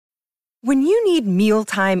When you need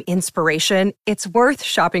mealtime inspiration, it's worth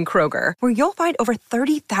shopping Kroger, where you'll find over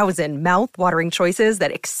 30,000 mouth-watering choices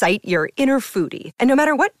that excite your inner foodie. And no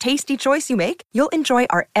matter what tasty choice you make, you'll enjoy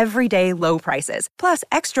our everyday low prices, plus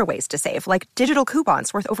extra ways to save, like digital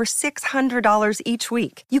coupons worth over $600 each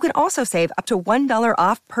week. You can also save up to $1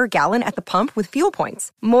 off per gallon at the pump with fuel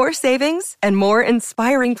points. More savings and more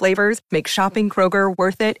inspiring flavors make shopping Kroger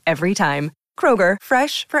worth it every time. Kroger,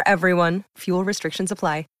 fresh for everyone. Fuel restrictions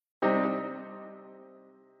apply.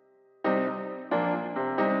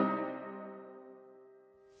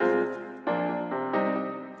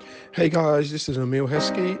 Hey guys, this is Emil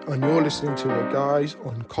Heskey, and you're listening to the guys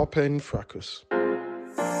on Coppen Fracas. The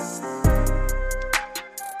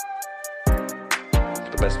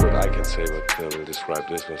best word I can say will describe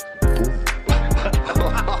this was boom.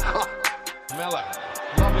 Miller,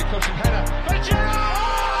 lovely cushion header.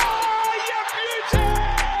 Oh, you beauty!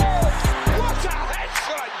 What a hit,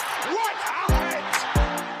 son! What a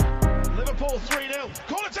hit! Liverpool 3-0.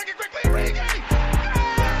 Corner taken quickly, Origi!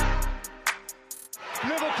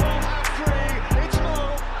 Liverpool have three. It's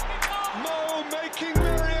Mo making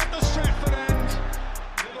merry at the Stratford end.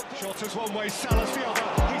 Shot is one way, Salah's the other.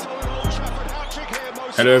 He's on an Old Trafford hat-trick here.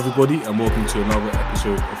 Hello everybody and welcome to another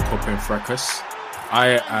episode of Coppen Fracas.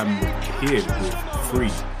 I am here with three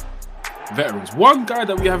veterans. One guy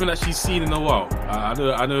that we haven't actually seen in a while.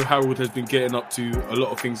 I know Harold has been getting up to a lot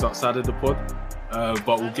of things outside of the pod.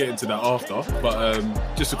 But we'll get into that after. But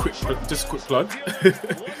just a quick plug.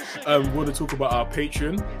 Want to talk about our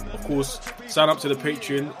Patreon. Of course, sign up to the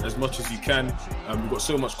Patreon as much as you can. We've got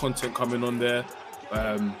so much content coming on there.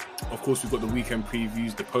 Of course, we've got the weekend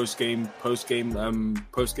previews, the post-game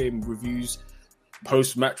reviews,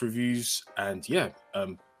 post-match reviews, and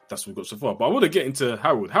that's what we've got so far. But I want to get into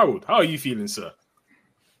Harold. Harold, how are you feeling, sir?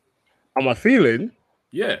 How am I feeling?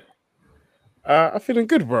 Yeah. I'm feeling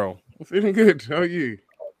good, bro. I'm feeling good. How are you?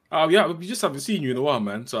 Yeah, we just haven't seen you in a while,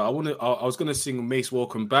 man. So I was gonna sing Mace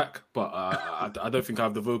 "Welcome Back," but I don't think I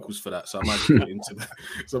have the vocals for that, so I might just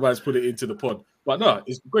put it into the pod. But no,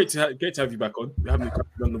 it's great to have you back on. We haven't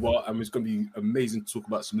done the while, and it's gonna be amazing to talk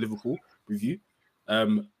about some Liverpool with you.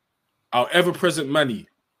 Our ever-present Manny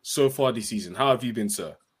so far this season. How have you been,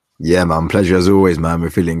 sir? Yeah, man. Pleasure as always, man. We're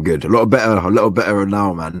feeling good. A little better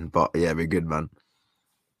now, man. But yeah, we're good, man.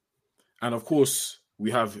 And of course, we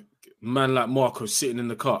have man like Marco sitting in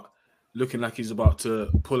the car, looking like he's about to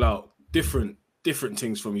pull out different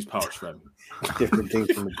things from his pouch, man. Different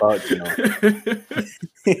things from the pouch, you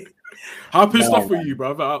know. How pissed off were you,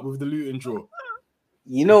 brother, with the Luton draw?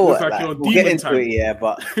 You know what? Like, we'll get into it, yeah,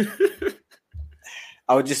 but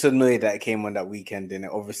I was just annoyed that it came on that weekend, and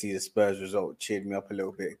obviously the Spurs result cheered me up a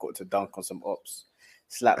little bit. Got to dunk on some ops,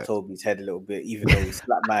 slapped Toby's head a little bit, even though he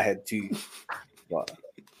slapped my head too. But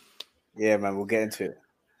yeah, man, we'll get into it.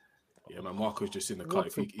 Yeah, man, Marco's just in the car.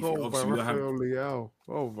 Oh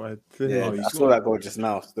my God. Yeah, I saw that goal just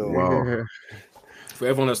now. Still, wow. Yeah. For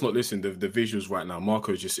everyone that's not listening, the visuals right now,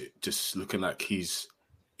 Marco's just looking like he's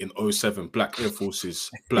in 07, black Air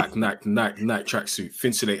Forces, black night tracksuit,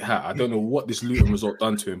 Finsulate hat. I don't know what this Luton result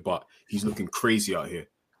done to him, but he's looking crazy out here.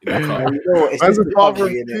 In the car. It's a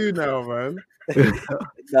recovery too now, man.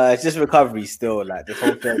 No, it's just recovery still. Like the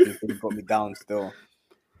whole therapy thing got me down still.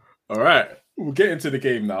 All right, we'll get into the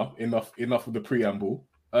game now. Enough of the preamble.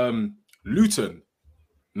 Luton.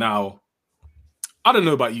 Now, I don't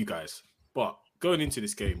know about you guys, but going into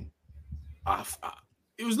this game,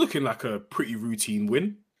 it was looking like a pretty routine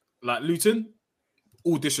win. Like Luton,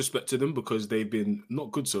 all disrespect to them because they've been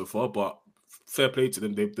not good so far, but fair play to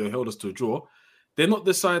them. They held us to a draw. They're not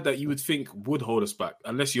the side that you would think would hold us back,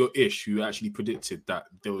 unless you're Ish, who actually predicted that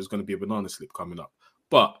there was going to be a banana slip coming up.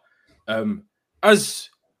 But as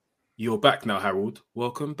you're back now, Harold,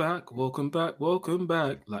 welcome back,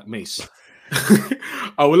 like Mace.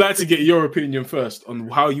 I would like to get your opinion first on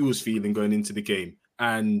how you was feeling going into the game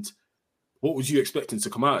and what was you expecting to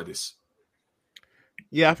come out of this?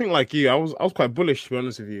 Yeah, I think like you, I was quite bullish, to be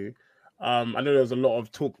honest with you. I know there was a lot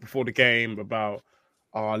of talk before the game about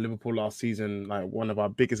Liverpool last season, like one of our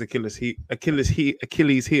biggest Achilles heel, I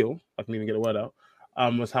can even get the word out,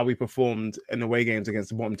 was how we performed in away games against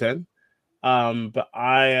the bottom 10. But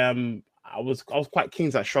I was quite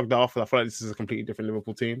keen to shrug that off. I feel like this is a completely different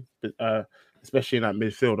Liverpool team, especially in that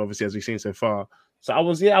midfield, obviously, as we've seen so far. So I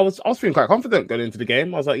was feeling quite confident going into the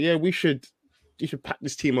game. I was like, yeah, you should pack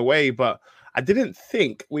this team away, but I didn't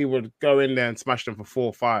think we would go in there and smash them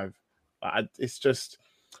for 4-5. It's just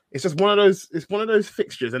one of those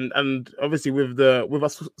fixtures, and obviously with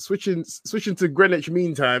us switching to Greenwich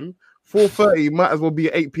Mean Time, 4:30 might as well be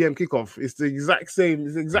 8 p.m. kickoff. It's the exact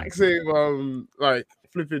same like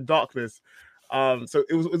flipping darkness. So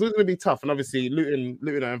it was always going to be tough. And obviously,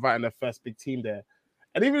 Luton are inviting their first big team there.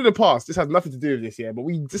 And even in the past, this has nothing to do with this year, but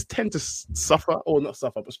we just tend to suffer, or not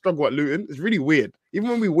suffer, but struggle at Luton. It's really weird. Even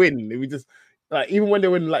when we win, we just even when they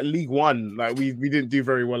were in like League One, like we didn't do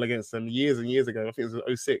very well against them years and years ago. I think it was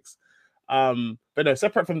 2006. But no,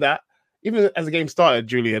 separate from that, even as the game started,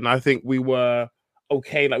 Julian, I think we were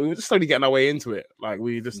okay. Like we were just slowly getting our way into it. Like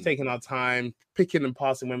we were just taking our time, picking and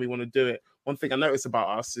passing when we want to do it. One thing I noticed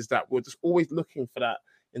about us is that we're just always looking for that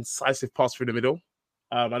incisive pass through the middle.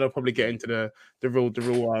 I know probably get into the real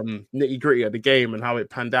nitty gritty of the game and how it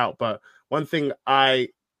panned out. But one thing I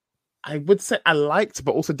would say I liked,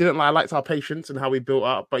 but also didn't like, I liked our patience and how we built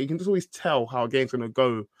up. But you can just always tell how a game's going to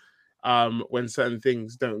go when certain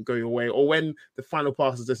things don't go your way, or when the final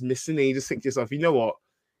pass is just missing, and you just think to yourself, you know what?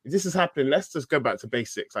 If this is happening, let's just go back to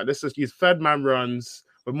basics. Like let's just use third man runs.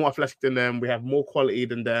 We're more athletic than them. We have more quality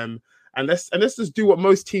than them. And let's just do what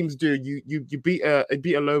most teams do. You beat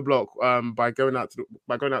a low block by going out to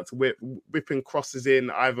whipping crosses in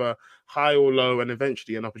either high or low, and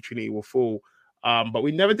eventually an opportunity will fall. But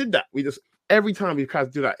we never did that. We just every time we tried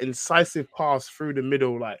to do that incisive pass through the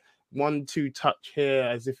middle, like 1-2 touch here,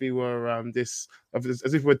 as if we were as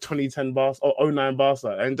if we're 2010 Barca or 09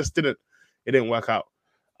 Barca, and just didn't work out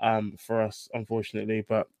for us, unfortunately.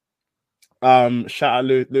 But shout out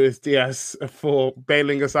Luis Diaz for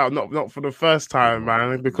bailing us out, not for the first time,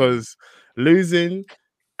 man, because losing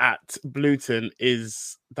at Luton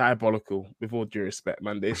is diabolical, with all due respect,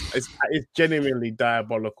 man. It's genuinely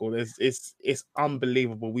diabolical. It's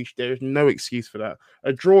unbelievable. There is no excuse for that.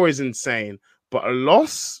 A draw is insane, but a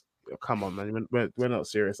loss, come on, man, we're not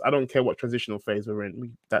serious. I don't care what transitional phase we're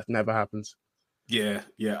in. That never happens. Yeah.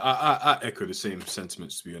 I echo the same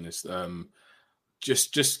sentiments, to be honest.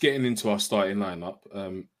 Just getting into our starting lineup,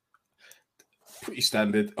 pretty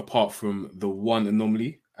standard, apart from the one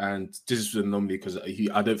anomaly. And this is an anomaly because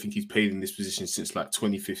I don't think he's played in this position since like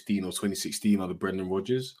 2015 or 2016 under Brendan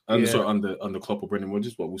Rodgers. Sorry, under Klopp or Brendan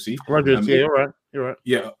Rodgers, but we'll see. Rodgers, you're right.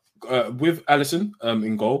 Yeah, with Alisson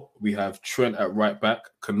in goal, we have Trent at right back,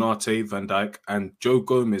 Konate, Van Dijk, and Joe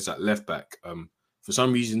Gomez at left back. For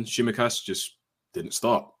some reason, Tsimikas just didn't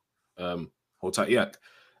start. Hold tight, yak.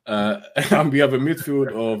 And we have a midfield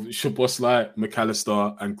of Szoboszlai,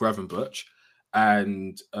 McAllister, and Gravenberch,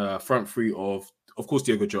 and front three of course,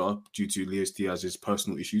 Diego Jota, due to Luis Diaz's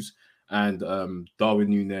personal issues, and Darwin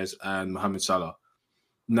Núñez and Mohamed Salah.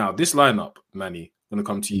 Now, this lineup, Manny, I'm going to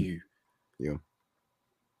come to you. Yeah.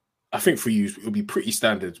 I think for you, it'll be pretty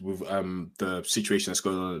standard with the situation that's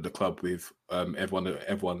going on at the club with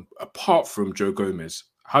everyone apart from Joe Gomez.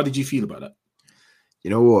 How did you feel about that? You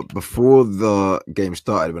know what? Before the game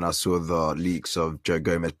started, when I saw the leaks of Joe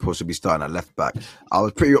Gomez possibly starting at left back, I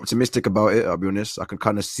was pretty optimistic about it, I'll be honest. I can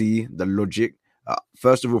kind of see the logic.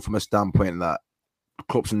 First of all, from a standpoint that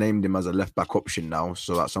Klopp's named him as a left back option now.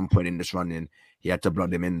 So at some point in this running, he had to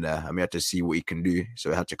blood him in there, and we had to see what he can do.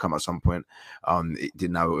 So it had to come at some point. It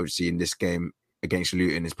did now, obviously, in this game against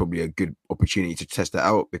Luton, is probably a good opportunity to test it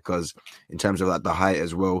out, because in terms of like the height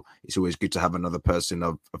as well, it's always good to have another person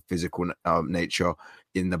of physical nature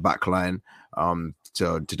in the back line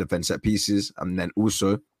to defend set pieces. And then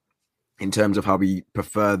also, in terms of how we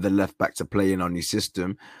prefer the left back to play in our new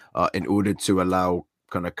system, in order to allow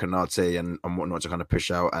kind of Konate and whatnot to kind of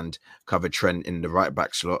push out and cover Trent in the right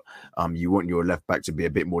back slot, you want your left back to be a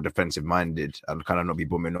bit more defensive minded and kind of not be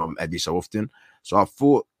bombing on every so often. So I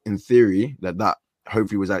thought, in theory, that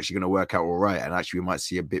hopefully was actually going to work out all right, and actually we might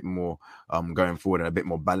see a bit more going forward and a bit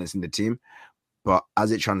more balance in the team. But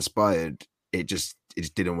as it transpired, it just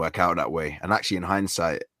didn't work out that way. And actually, in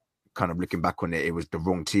hindsight, kind of looking back on it, it was the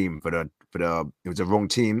wrong team it was the wrong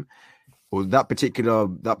team. Well, that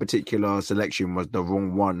particular selection was the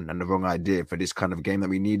wrong one and the wrong idea for this kind of game that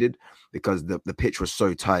we needed, because the pitch was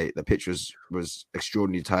so tight. The pitch was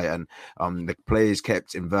extraordinarily tight, and the players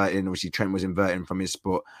kept inverting. Obviously, Trent was inverting from his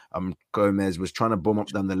spot. Gomez was trying to bomb up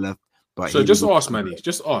down the left. But so just ask, Manny.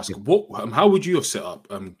 Just ask. What? How would you have set up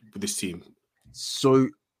with this team? So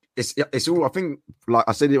it's all. I think, like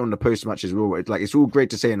I said it on the post match as well. It's all great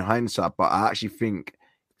to say in hindsight, but I actually think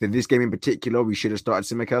that this game in particular, we should have started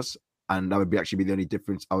Tsimikas. And that would actually be the only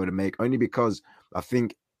difference I would make. Only because I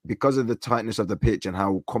think, because of the tightness of the pitch and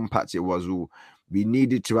how compact it was, we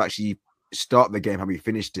needed to actually start the game how we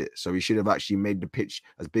finished it. So we should have actually made the pitch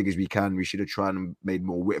as big as we can. We should have tried and made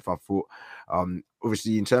more width, I thought.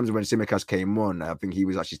 Obviously, in terms of when Tsimikas came on, I think he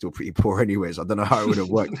was actually still pretty poor anyways. I don't know how it would have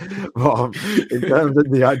worked. But in terms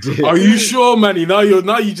of the idea... Are you sure, Manny? Now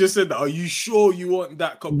you just said that. Are you sure you want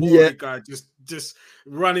that Kabore guy just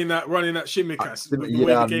running that Tsimikas the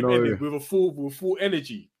way the game ended with full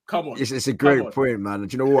energy? Come on. It's a great point, man.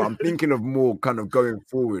 Do you know what? I'm thinking of more kind of going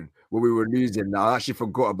forward where we were losing. Now, I actually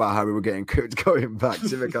forgot about how we were getting cooked going back.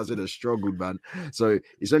 Tsimikas would have struggled, man. So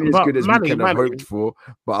it's only as good as we can have hoped for.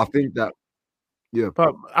 But I think that, yeah.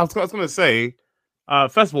 But I was going to say,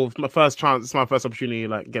 first of all, it's my first chance. It's my first opportunity,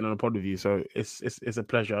 like getting on a pod with you. So it's a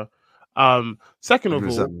pleasure. Second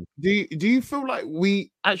of all, do you feel like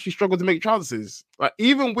we actually struggled to make chances? Like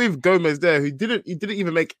even with Gomez there, he didn't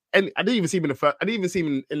even make any. I didn't even see him in the first. I didn't even see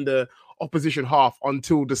him in the opposition half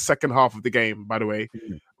until the second half of the game. By the way,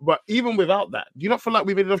 but even without that, do you not feel like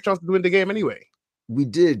we made enough chances to win the game anyway? We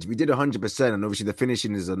did 100%, and obviously the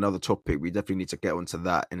finishing is another topic. We definitely need to get onto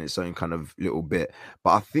that in its own kind of little bit.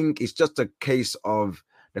 But I think it's just a case of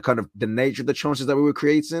the nature of the chances that we were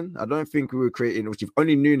creating. I don't think we were creating, which if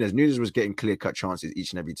only Nunes was getting clear-cut chances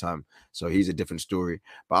each and every time. So he's a different story.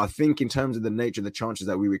 But I think in terms of the nature of the chances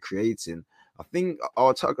that we were creating, I think a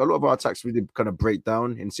lot of our attacks really kind of break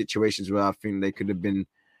down in situations where I think they could have been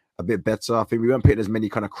a bit better. I think we weren't putting as many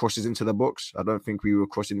kind of crosses into the box. I don't think we were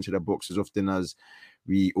crossing into the box as often as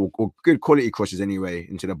or good quality crosses anyway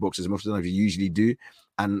into the box as much as we usually do.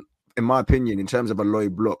 And in my opinion, in terms of a low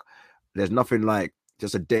block, there's nothing like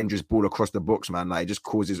just a dangerous ball across the box, man. Like it just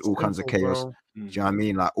causes all kinds of chaos. Do you know what I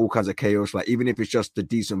mean? Like all kinds of chaos. Like even if it's just a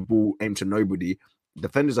decent ball aimed to nobody,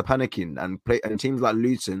 defenders are panicking and teams like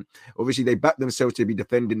Luton, obviously they back themselves to be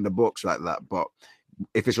defending the box like that. But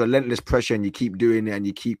if it's relentless pressure and you keep doing it and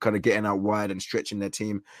you keep kind of getting out wide and stretching their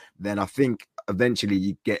team, then I think eventually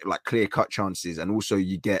you get like clear-cut chances and also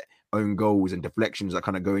you get own goals and deflections that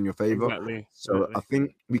kind of go in your favor. Exactly. So I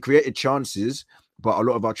think we created chances, but a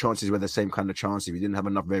lot of our chances were the same kind of chances. We didn't have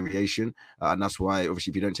enough variation. And that's why,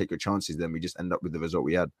 obviously, if you don't take your chances, then we just end up with the result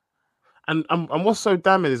we had. And what's so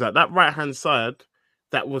damning is that right-hand side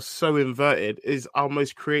that was so inverted is our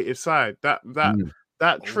most creative side.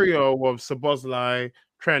 That trio of Szoboszlai,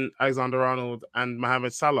 Trent, Alexander-Arnold, and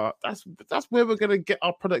Mohamed Salah, that's where we're gonna get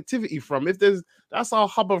our productivity from. That's our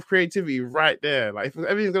hub of creativity right there. Like if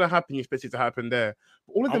everything's gonna happen, you expect it to happen there.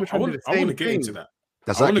 But all of them are trying to do the same thing. I want to get into that.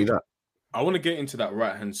 That's exactly that. I want to get into that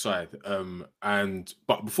right hand side.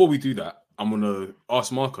 But before we do that, I'm gonna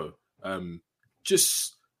ask Marco.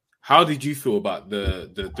 Just how did you feel about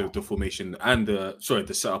the formation and the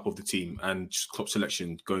setup of the team and just Klopp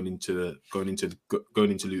selection going into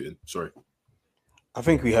Luton? Sorry. I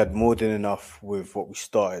think we had more than enough with what we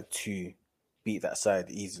started to beat that side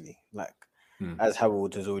easily. Like, as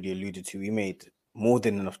Harold has already alluded to, we made more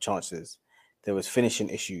than enough chances. There was finishing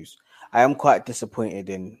issues. I am quite disappointed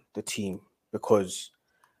in the team because,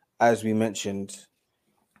 as we mentioned,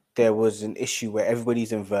 there was an issue where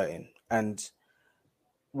everybody's inverting. And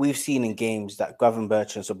we've seen in games that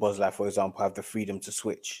Gravenberch and Szoboszlai, for example, have the freedom to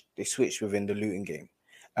switch. They switched within the Luton game.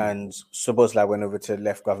 And Szoboszlai went over to the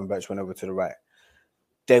left, Gravenberch went over to the right.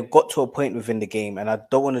 They got to a point within the game, and I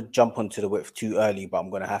don't want to jump onto the width too early, but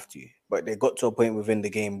I'm going to have to. But they got to a point within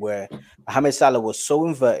the game where Mohamed Salah was so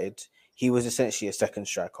inverted, he was essentially a second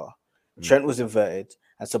striker. Trent was inverted,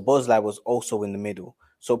 and Szoboszlai was also in the middle.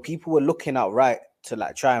 So people were looking out right to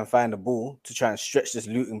like try and find a ball to try and stretch this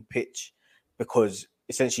Luton pitch because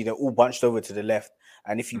essentially they're all bunched over to the left.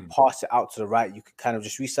 And if you pass it out to the right, you could kind of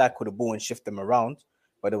just recycle the ball and shift them around,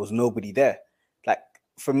 but there was nobody there. Like,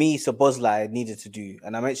 for me, Szoboszlai needed to do,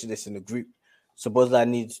 and I mentioned this in the group, Szoboszlai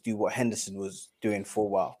needed to do what Henderson was doing for a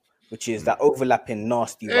while, which is that overlapping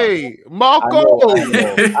nasty. Hey, Marco!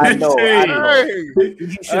 I know.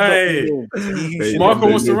 Marco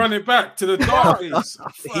wants to run it back to the darkness.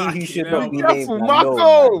 He who should not be named.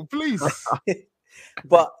 Marco, please.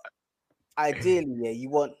 But ideally, you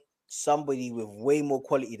want somebody with way more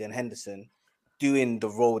quality than Henderson doing the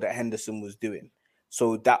role that Henderson was doing.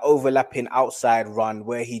 So that overlapping outside run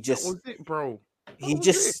where he just that was it, bro. He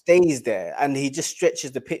just stays there and he just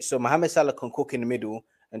stretches the pitch. So Mohamed Salah can cook in the middle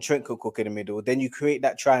and Trent can cook in the middle. Then you create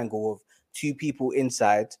that triangle of two people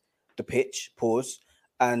inside the pitch,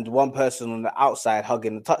 and one person on the outside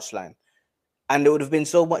hugging the touchline. And it would have been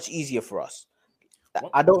so much easier for us.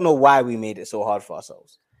 I don't know why we made it so hard for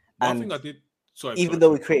ourselves. I think I did. Even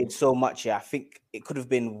though we created so much, I think it could have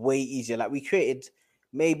been way easier. Like we created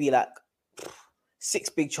maybe like 6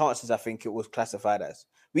 big chances, I think it was classified as.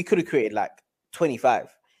 We could have created like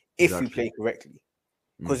 25 if we played correctly.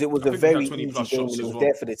 Because it was a very easy game and it was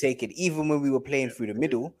there for the taking. Even when we were playing through the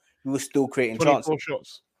middle, we were still creating chances.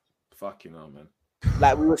 Shots. Fucking hell, man.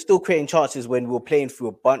 Like we were still creating chances when we were playing through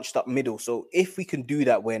a bunched up middle. So if we can do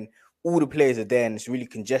that when all the players are there and it's really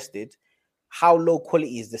congested, how low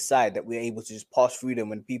quality is the side that we're able to just pass through them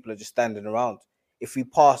when people are just standing around? If we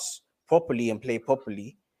pass properly and play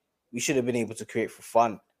properly, we should have been able to create for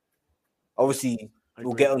fun. Obviously,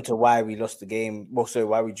 we'll get onto why we lost the game. Also,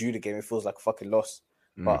 why we drew the game. It feels like a fucking loss.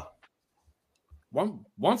 But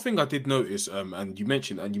one thing I did notice, and you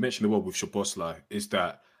mentioned it well with Szoboszlai, is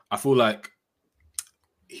that I feel like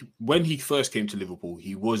when he first came to Liverpool,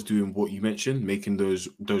 he was doing what you mentioned, making those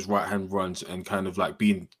right hand runs and kind of like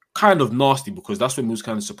being kind of nasty, because that's when we was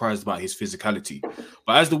kind of surprised about his physicality.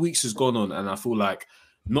 But as the weeks has gone on, and I feel like,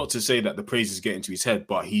 not to say that the praise is getting to his head,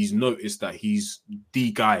 but he's noticed that he's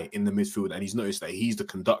the guy in the midfield, and he's noticed that he's the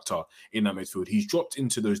conductor in that midfield. He's dropped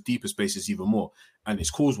into those deeper spaces even more, and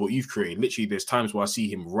it's caused what you've created. Literally, there's times where I see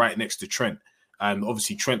him right next to Trent, and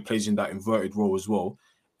obviously Trent plays in that inverted role as well.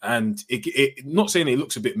 And it not saying it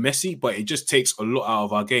looks a bit messy, but it just takes a lot out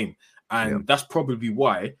of our game, and that's probably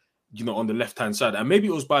why, on the left-hand side, and maybe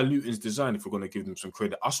it was by Luton's design, if we're going to give them some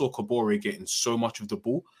credit. I saw Kabore getting so much of the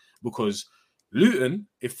ball, because Luton,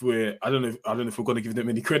 I don't know if we're going to give them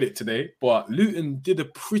any credit today, but Luton did a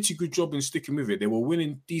pretty good job in sticking with it. They were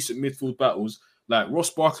winning decent midfield battles. Like, Ross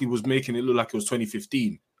Barkley was making it look like it was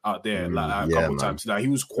 2015 out there, a couple of times. Like, he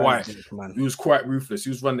was quite ruthless. He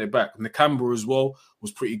was running it back. Nakamba as well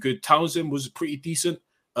was pretty good. Townsend was pretty decent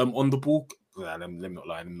on the ball. Let me not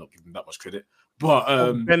lie, I'm not giving him that much credit.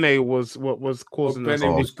 But Bene was what was causing that.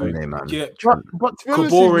 Bene was good. Man. Yeah, but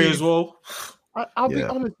Kabore as well. I'll be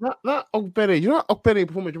honest, that Ogbene, you know what Ogbene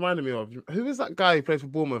performance reminded me of? Who is that guy who played for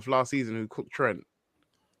Bournemouth last season who cooked Trent?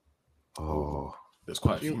 Oh, there's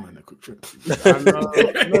quite a few men that cook Trent. I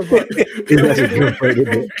know, but the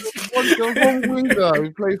whole winger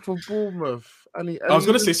who played for Bournemouth. I was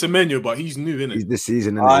going to say Semenyo, but he's new, isn't it? He's this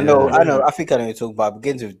season. I know. I think I know what you're talking about. It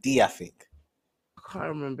begins with D, I think. I can't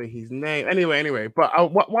remember his name. Anyway, but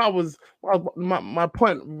my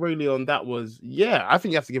point really on that was, I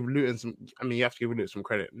think you have to give Luton some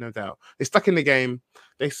credit, no doubt. They stuck in the game.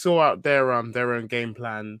 They saw out their own game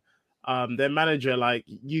plan. Their manager, like,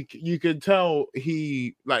 you could tell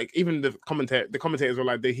he, like, even the commentators were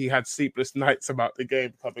like, he had sleepless nights about the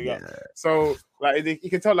game coming up. So, like, you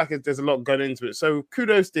can tell, like, there's a lot going into it. So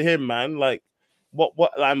kudos to him, man. Like,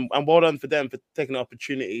 and well done for them for taking the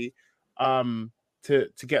opportunity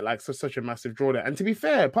to get like such a massive draw there. And to be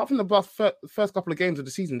fair, apart from the first couple of games of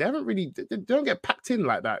the season, they don't get packed in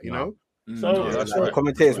like that, you know. So that's right. The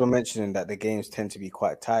commentators were mentioning that the games tend to be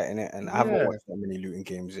quite tight in it, and I haven't watched that many Luton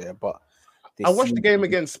games yet, but I watched the game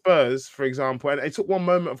against Spurs, for example, and it took one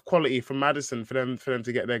moment of quality from Madison for them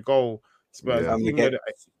to get their goal. Spurs,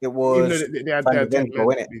 it was Van der Ven's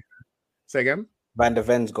goal, innit? Say again? Van der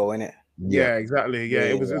Ven's goal, innit? Yeah, exactly. Yeah,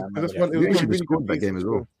 it was really scored that game as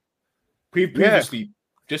well. Previously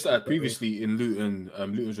in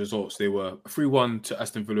Luton's results, they were 3-1 to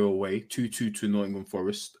Aston Villa away, 2-2 to Nottingham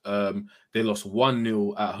Forest. They lost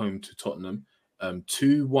 1-0 at home to Tottenham,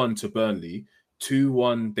 2-1 to Burnley,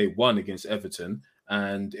 2-1 they won against Everton,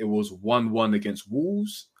 and it was 1-1 against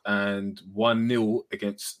Wolves and 1-0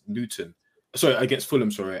 against Fulham,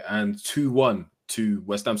 and 2-1 to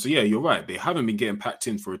West Ham. So yeah, you're right. They haven't been getting packed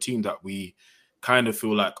in for a team that we kind of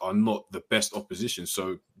feel like are not the best opposition.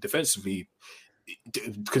 So defensively,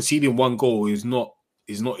 conceding one goal is not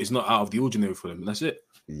out of the ordinary for them. That's it.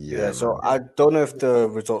 Yeah. So I don't know if the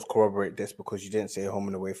results corroborate this, because you didn't say home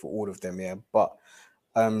and away for all of them. Yeah, but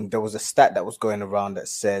there was a stat that was going around that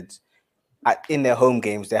said in their home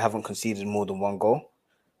games they haven't conceded more than one goal.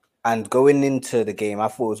 And going into the game, I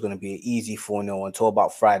thought it was going to be an easy 4-0 until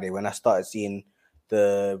about Friday, when I started seeing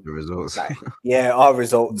the results. Like, our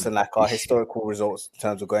results and like our historical results in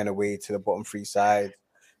terms of going away to the bottom three sides.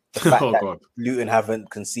 The fact that Luton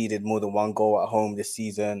haven't conceded more than one goal at home this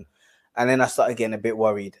season. And then I started getting a bit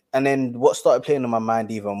worried. And then what started playing on my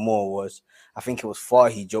mind even more was, I think it was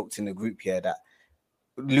Fahy joked in the group here that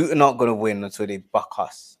Luton aren't going to win until they buck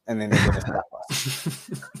us, and then they're going to slap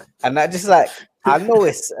us. And I just like, I know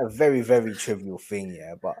it's a very, very trivial thing,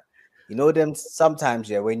 but you know them sometimes,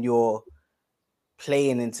 when you're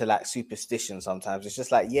playing into like superstition, sometimes it's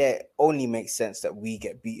just like, it only makes sense that we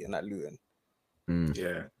get beaten at Luton.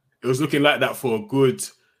 Yeah, it was looking like that for a good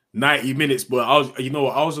 90 minutes, but I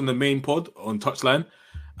was on the main pod on Touchline,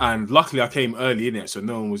 and luckily I came early in it, so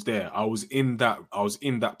no one was there. I was in that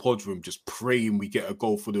pod room just praying we get a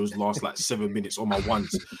goal for those last like 7 minutes on my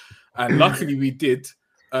ones, and luckily we did.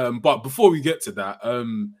 But before we get to that,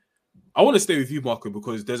 I want to stay with you, Marco,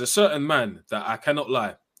 because there's a certain man that I cannot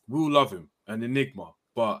lie, we'll love him, an enigma.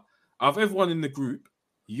 But out of everyone in the group,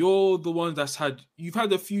 you're the one you've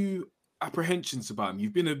had a few apprehensions about him.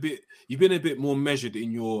 You've been a bit more measured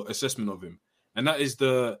in your assessment of him, and that is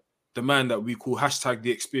the man that we call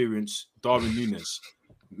 #the experience, Darwin Núñez.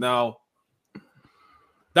 Now,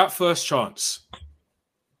 that first chance,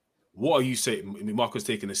 What are you saying? I mean, Marco's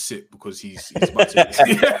taking a sip because he's about to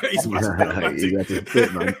he's about to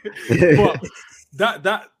sip, man. But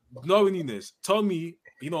that Darwin Núñez, tell me,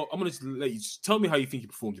 I'm gonna let you tell me how you think he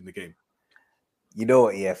performed in the game. You know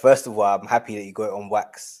what? Yeah, first of all, I'm happy that you got it on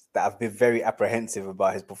wax. That I've been very apprehensive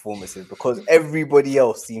about his performances because everybody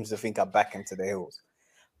else seems to think I'm back into the hills.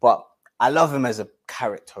 But I love him as a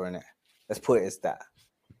character in it. Let's put it as that.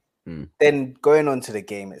 Then going on to the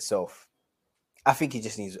game itself, I think he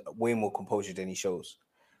just needs way more composure than he shows.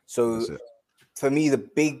 So for me, the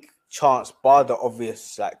big chance, bar the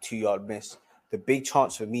obvious 2-yard miss, the big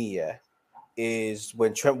chance for me, is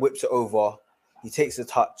when Trent whips it over, he takes a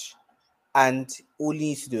touch, and all he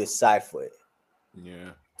needs to do is side foot it.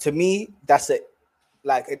 Yeah. To me, that's an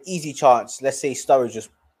easy chance. Let's say Sturridge just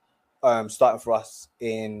starting for us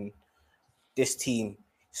in this team.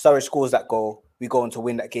 Sturridge scores that goal. We go on to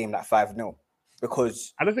win that game 5-0.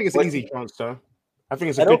 Because I don't think it's an easy chance, though. I think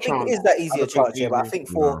it's a good chance. I don't think it is that easy a chance, but I think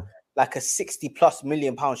for a 60+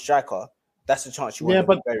 million pound striker, that's a chance you want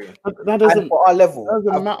to be burying. That doesn't, and for our level,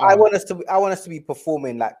 matter. I want us to be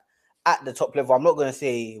performing at the top level. I'm not going to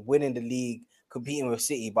say winning the league, competing with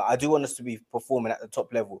City, but I do want us to be performing at the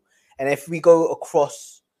top level. And if we go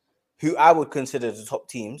across who I would consider the top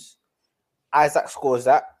teams, Isaac scores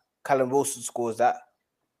that, Callum Wilson scores that,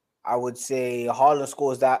 I would say Haaland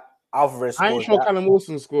scores that, Alvarez scores that. I ain't sure Callum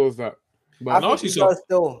Wilson scores that. But can I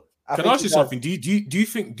ask you something? Do you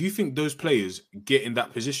think those players get in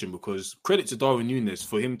that position? Because credit to Darwin Núñez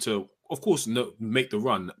for him to, of course, make the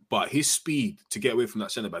run, but his speed to get away from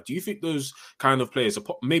that centre back. Do you think those kind of players,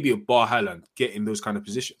 maybe a Bar Haaland, get in those kind of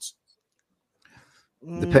positions?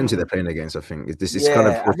 Depends who they're playing against. I think this is kind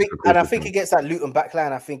of. I think against that Luton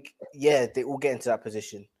backline, I think they all get into that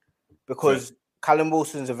position because Callum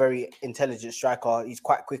Wilson's a very intelligent striker. He's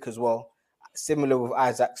quite quick as well. Similar with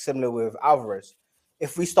Isaac, similar with Alvarez.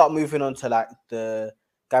 If we start moving on to the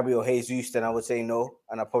Gabriel Jesus, then I would say no,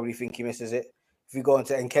 and I probably think he misses it. If we go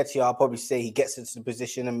into Nketiah, I'll probably say he gets into the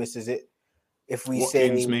position and misses it. If we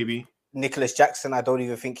say maybe Nicholas Jackson, I don't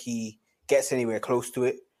even think he gets anywhere close to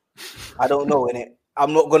it. I don't know, innit?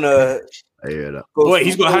 I'm not gonna. I hear that. Wait,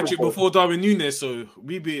 he's got a hat trick before Darwin Núñez, so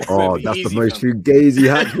we be. That's easy, the most fugazi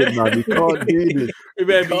hat trick, man. You can't do this. It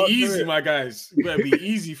better be easy, my guys. It better be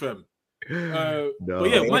easy, fam. No. But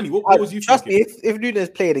yeah, Manny, what was you trust thinking? me? If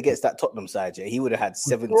Núñez played against that Tottenham side, he would have had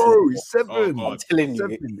 17. Bro, 7. I'm telling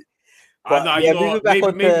you.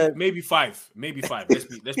 But, maybe 5. Maybe 5.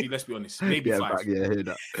 Let's be honest. Maybe 5. I hear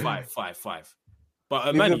that. 5.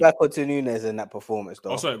 But moving back onto Núñez and that performance,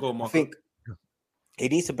 though. Oh, sorry, go on, Marco. I think he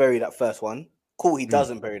needs to bury that first one. Cool, he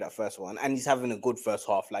doesn't bury that first one, and he's having a good first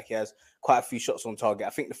half. He has quite a few shots on target.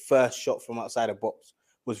 I think the first shot from outside the box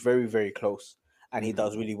was very, very close, and he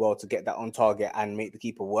does really well to get that on target and make the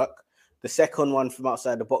keeper work. The second one from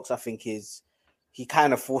outside the box, I think, is he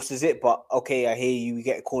kind of forces it, but okay, I hear you. We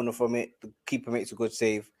get a corner from it. The keeper makes a good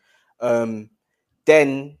save.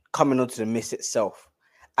 Then coming on to the miss itself,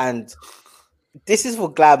 and this is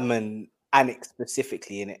for Gladman Annex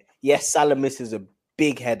specifically in it. Yes, Salah misses a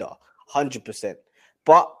big header, 100%.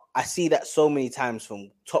 But I see that so many times from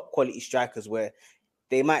top quality strikers where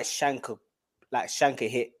they might shank a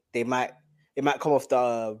hit. It might come off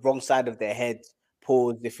the wrong side of their head,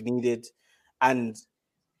 pause if needed, and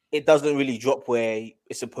it doesn't really drop where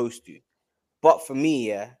it's supposed to. But for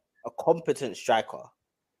me, a competent striker,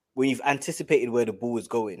 when you've anticipated where the ball is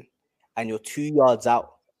going and you're 2 yards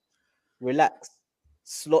out, relax,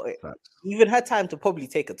 slot it. He even had time to probably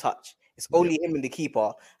take a touch. It's only him and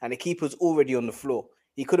the keeper's already on the floor.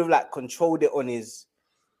 He could have controlled it on his,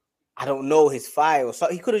 I don't know, his thigh or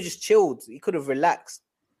something. He could have just chilled. He could have relaxed.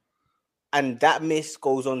 And that miss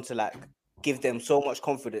goes on to give them so much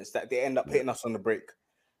confidence that they end up hitting us on the break.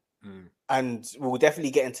 And we'll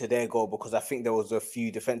definitely get into their goal because I think there was a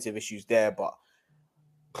few defensive issues there. But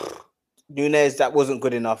Núñez, that wasn't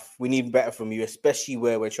good enough. We need better from you, especially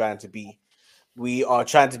where we're trying to be. We are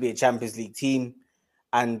trying to be a Champions League team,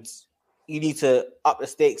 and you need to up the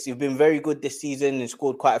stakes. You've been very good this season and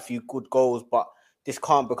scored quite a few good goals, but this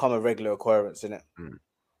can't become a regular occurrence, innit?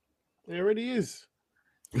 It already is.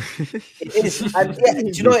 It is. And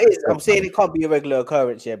do you know what it is? I'm saying it can't be a regular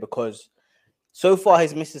occurrence, because so far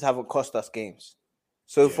his misses haven't cost us games.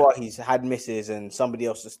 So far he's had misses and somebody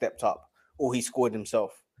else has stepped up or he scored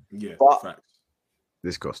himself. Yeah, but fact.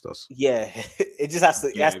 This cost us. Yeah, it just has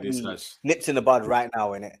to, be nipped in the bud right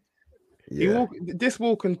now, innit? Yeah. This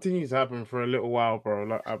will continue to happen for a little while,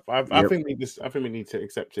 bro. I think we need to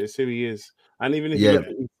accept it. It's who he is, and even if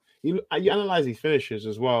you analyze his finishes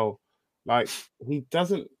as well, he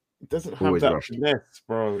doesn't have always that rushed. finesse,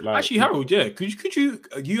 bro. Actually, Harold, could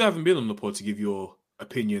you haven't been on the pod to give your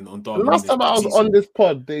opinion on The Darwin last time I was on this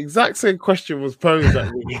pod, the exact same question was posed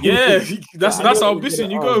at me. Yeah, that's how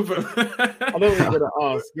missing you go. I don't even gonna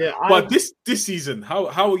ask. Yeah, but this season, how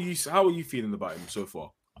are you feeling about him so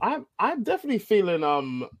far? I'm definitely feeling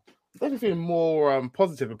more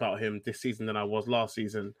positive about him this season than I was last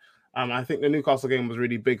season. I think the Newcastle game was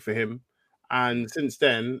really big for him, and since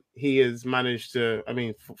then he has managed to. I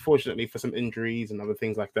mean, fortunately for some injuries and other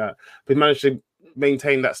things like that, but he managed to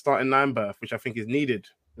maintain that starting 9 berth, which I think is needed.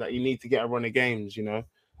 That you need to get a run of games, you know.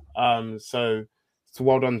 So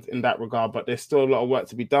well done in that regard, but there's still a lot of work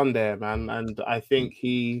to be done there, man. And I think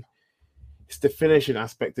it's the finishing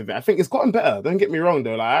aspect of it. I think it's gotten better. Don't get me wrong,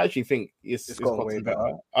 though. Like, I actually think it's gotten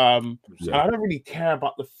better. And I don't really care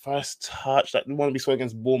about the first touch, like the one we saw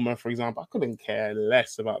against Bournemouth, for example. I couldn't care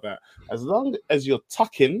less about that. As long as you're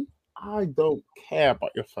tucking, I don't care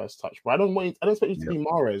about your first touch. But I don't expect you to be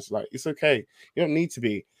Mahrez. Like, it's okay. You don't need to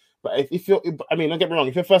be. But if you're, I mean, don't get me wrong.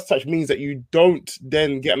 If your first touch means that you don't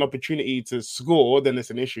then get an opportunity to score, then it's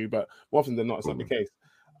an issue. But more often than not, it's not the case.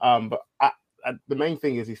 But the main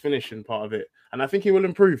thing is he's finishing part of it, and I think he will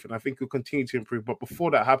improve, and I think he'll continue to improve. But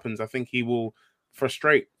before that happens, I think he will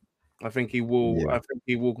frustrate. I think he will. Yeah. I think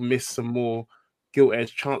he will miss some more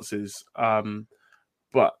gilt-edged chances.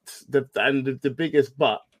 But the biggest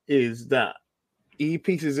but is that he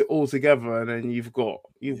pieces it all together, and then you've got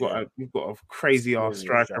a crazy ass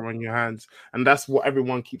striker on your hands, and that's what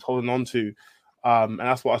everyone keeps holding on to, and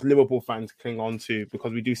that's what us Liverpool fans cling on to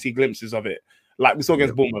because we do see glimpses of it. Like we saw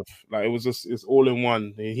against Bournemouth, like it's all in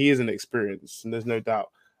one. He is an experience, and there's no doubt.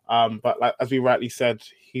 But like as we rightly said,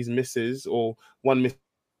 he's misses or one miss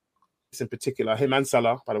in particular, him and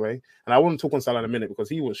Salah, by the way. And I want to talk on Salah in a minute because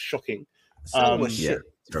he was shocking. Salah was shit.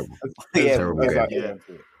 Terrible. Terrible game.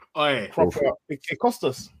 Yeah. It cost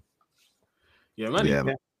us. Yeah, man. Yeah.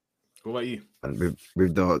 What about you? And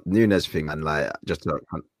with the Nunes thing, and like just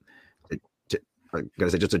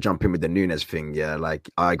to jump in with the Nunes thing, yeah, like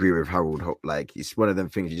I agree with Harold. Like it's one of them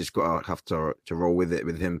things you just gotta have to roll with it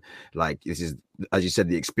with him. Like this is, as you said,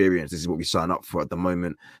 the experience. This is what we sign up for at the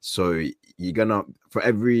moment. So you're gonna, for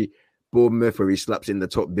every Bournemouth where he slaps in the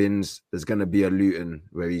top bins, there's gonna be a Luton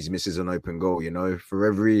where he misses an open goal. You know, for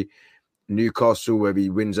every Newcastle where he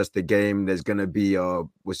wins us the game, there's gonna be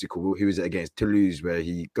what's it called? Who is it against? Toulouse, where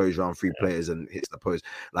he goes around 3 players and hits the post.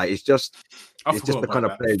 Like it's just the kind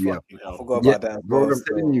of player we have. I forgot about that. Bro, I'm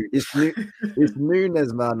telling you, it's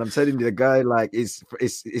Nunes, man. I'm telling you, the guy, like, it's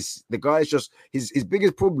the guy is just his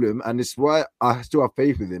biggest problem, and it's why I still have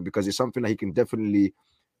faith with him because it's something that he can definitely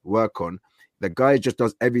work on. The guy just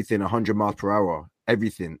does everything 100 miles per hour,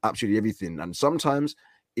 everything, absolutely everything, and sometimes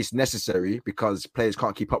it's necessary because players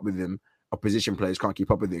can't keep up with him. Opposition players can't keep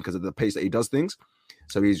up with him because of the pace that he does things.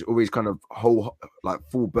 So he's always kind of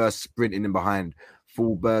full burst sprinting in behind,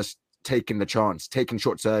 full burst taking the chance, taking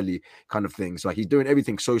shots early kind of things. Like he's doing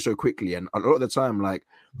everything so quickly. And a lot of the time, like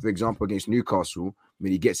for example, against Newcastle,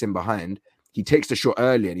 when he gets in behind, he takes the shot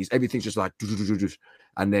early and everything's just like,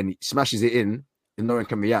 and then he smashes it in and no one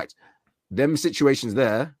can react. Them situations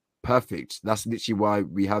there, perfect. That's literally why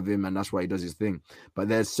we have him and that's why he does his thing. But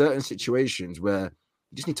there's certain situations where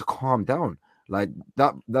you just need to calm down. Like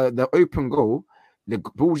that, the open goal, the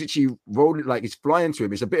ball's actually rolling, like it's flying to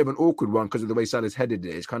him. It's a bit of an awkward one because of the way Salah's headed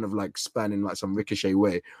it. It's kind of like spanning like some ricochet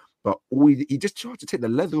way. But he just tried to take the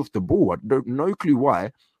leather off the ball. I don't no clue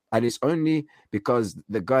why. And it's only because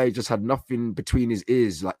the guy just had nothing between his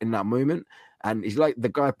ears, like in that moment. And it's like the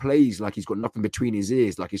guy plays like he's got nothing between his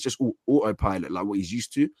ears. Like it's just all autopilot, like what he's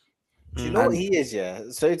used to. Do you know what he is, yeah?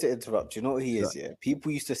 Sorry to interrupt. Do you know what he is, yeah?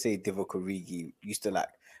 People used to say Divock Origi used to like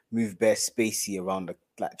move bare spacey around the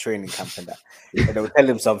like training camp and that. And they would tell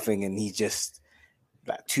him something and he's just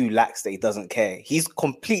like too lax that he doesn't care. He's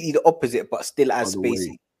completely the opposite, but still as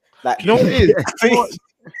spacey. Like, do you know what it is?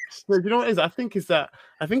 You know what it is? I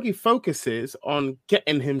think he focuses on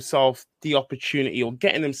getting himself the opportunity or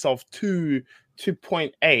getting himself to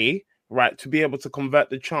point A, right, to be able to convert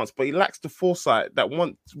the chance, but he lacks the foresight that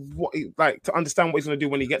to understand what he's going to do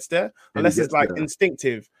when he gets there, unless it's like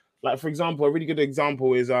instinctive. Like, for example, a really good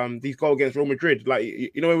example is these goal against Real Madrid. Like,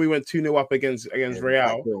 you know, when we went 2-0 up against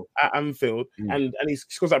Real at Anfield, and he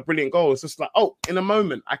scores that brilliant goal. It's just like, oh, in a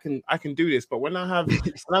moment, I can do this. But when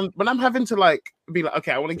I'm having to like be like,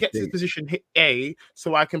 okay, I want to get to this position, hit A,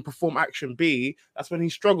 so I can perform action B. That's when he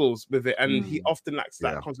struggles with it, and he often lacks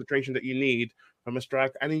that concentration that you need from a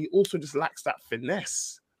striker, and he also just lacks that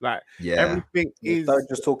finesse. Like Yeah. everything is. I was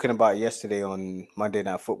just talking about yesterday on Monday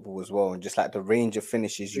Night Football as well, and just like the range of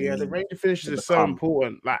finishes you need. The range of finishes is so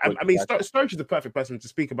important. Like, I mean, Sturridge is the perfect person to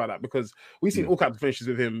speak about that because we've seen all kinds of finishes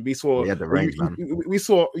with him. We saw the range, man. We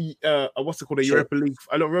saw what's it called, a Europa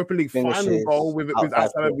League final goal with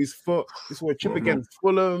outside of his foot. We saw a chip against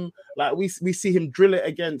Fulham. Like we see him drill it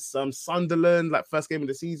against Sunderland, like first game of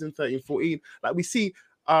the season, 13-14. Like we see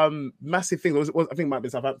massive things. I think it might be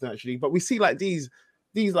Southampton actually, but we see like these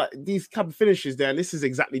kind of finishes there, and this is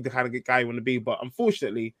exactly the kind of guy you want to be. But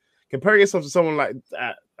unfortunately, comparing yourself to someone like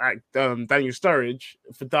Daniel Sturridge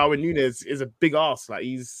for Darwin Núñez is a big ask. Like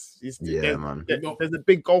man. There's a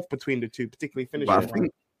big gulf between the two, particularly finishing.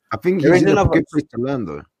 I think he's in a good place to learn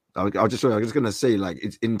though. I was just gonna say, like,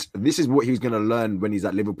 this is what he's gonna learn when he's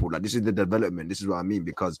at Liverpool. Like, this is the development. This is what I mean,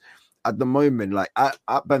 because at the moment, like at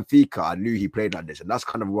Benfica, I knew he played like this, and that's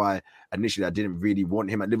kind of why initially I didn't really want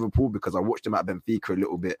him at Liverpool, because I watched him at Benfica a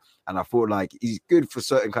little bit, and I thought like he's good for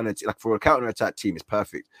certain kind of like for a counter-attack team, it's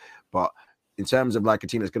perfect. But in terms of like a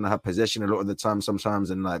team that's gonna have possession a lot of the time, sometimes,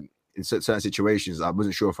 and like in certain situations, I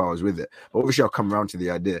wasn't sure if I was with it. But obviously, I'll come around to the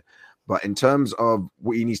idea. But in terms of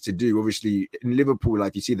what he needs to do, obviously in Liverpool,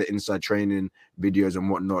 like you see the inside training videos and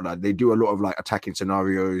whatnot, like they do a lot of like attacking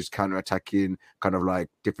scenarios, counter-attacking, kind of like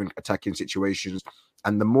different attacking situations.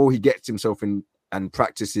 And the more he gets himself in and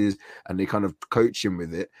practices and they kind of coach him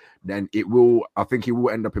with it, then I think he will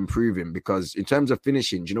end up improving, because in terms of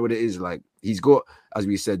finishing, do you know what it is? Like he's got, as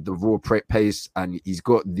we said, the raw pace, and he's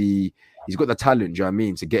got the talent, do you know what I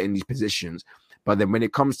mean, to get in these positions. But then when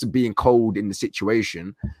it comes to being cold in the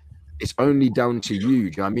situation, it's only down to you. Do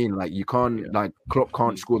you know what I mean? Like you can't, like Klopp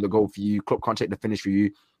can't score the goal for you. Klopp can't take the finish for you.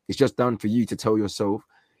 It's just down for you to tell yourself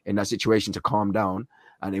in that situation to calm down.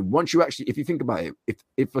 And then once you actually, if you think about it,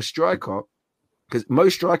 if a striker, because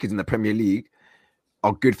most strikers in the Premier League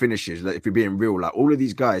are good finishers. Like if you're being real, like all of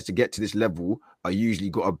these guys to get to this level are usually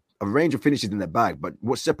got a range of finishes in their bag. But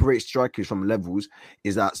what separates strikers from levels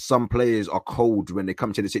is that some players are cold when they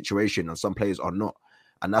come to the situation and some players are not.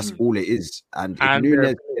 And that's all it is. And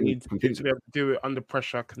Núñez needs to be able to do it under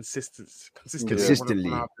pressure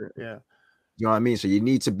consistently. Yeah. You know what I mean? So you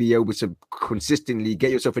need to be able to consistently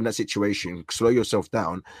get yourself in that situation, slow yourself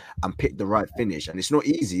down, and pick the right finish. And it's not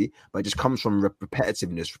easy, but it just comes from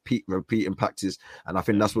repetitiveness, repeat and practice. And I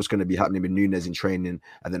think that's what's going to be happening with Núñez in training.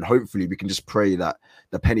 And then hopefully we can just pray that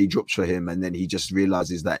the penny drops for him, and then he just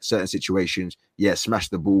realizes that certain situations, smash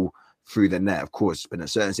the ball through the net, of course, but in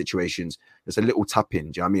certain situations, there's a little tap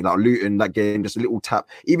in. Do you know what I mean? Like Luton, that game, just a little tap.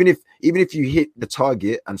 Even if you hit the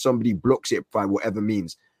target and somebody blocks it by whatever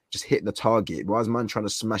means, just hit the target. Why is man trying to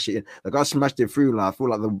smash it in? Like I smashed it through, like I feel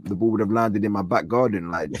like the ball would have landed in my back garden,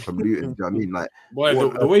 like from Luton. Do you know what I mean? Like, boy,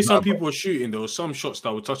 the way some people were shooting, there was some shots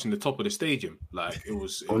that were touching the top of the stadium. Like it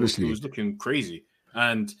was looking crazy.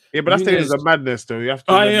 And but that's the madness, though. You have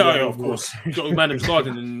to. Of course. You got Madam's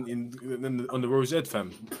Garden in on the Rose Ed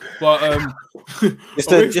fam. But just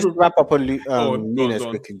to wrap up on Núñez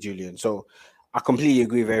quickly, Julian. So I completely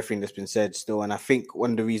agree with everything that's been said still, and I think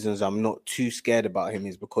one of the reasons I'm not too scared about him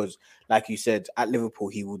is because, like you said, at Liverpool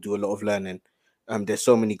he will do a lot of learning. There's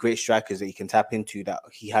so many great strikers that he can tap into that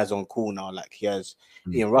he has on call now. Like he has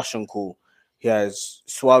Ian Rush on call, he has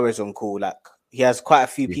Suarez on call. Like he has quite a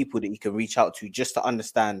few people that he can reach out to just to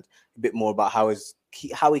understand a bit more about how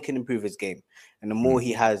he can improve his game. And the more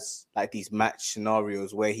he has like these match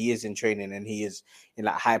scenarios where he is in training and he is in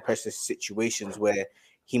like high pressure situations where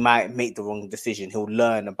he might make the wrong decision, he'll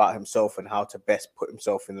learn about himself and how to best put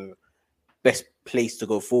himself in the best place to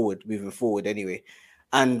go forward, moving forward anyway.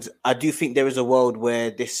 And I do think there is a world where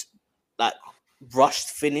this like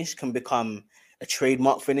rushed finish can become a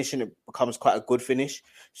trademark finish and it becomes quite a good finish.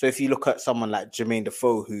 So if you look at someone like Jermaine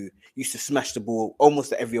Defoe, who used to smash the ball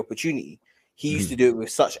almost at every opportunity, he used to do it with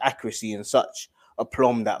such accuracy and such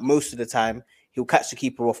aplomb that most of the time he'll catch the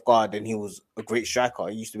keeper off guard, and he was a great striker.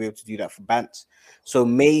 He used to be able to do that for Bants. So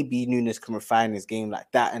maybe Núñez can refine his game like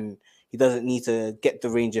that, and he doesn't need to get the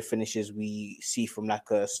range of finishes we see from like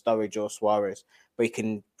a Sturridge or Suarez, but he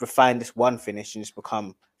can refine this one finish and just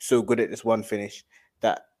become so good at this one finish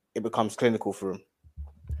that it becomes clinical for him.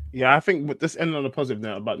 Yeah, I think this ending on a positive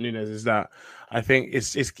note about Núñez is that I think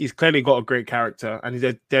he's clearly got a great character,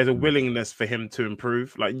 and there's a willingness for him to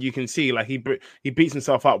improve. Like you can see, like he beats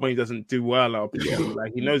himself up when he doesn't do well.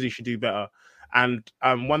 Like he knows he should do better. And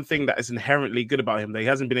one thing that is inherently good about him that he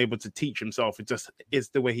hasn't been able to teach himself, it just is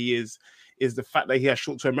the way he is the fact that he has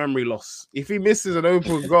short-term memory loss. If he misses an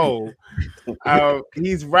open goal,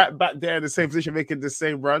 he's right back there in the same position making the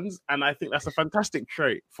same runs, and I think that's a fantastic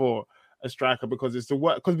trait for a striker because it's the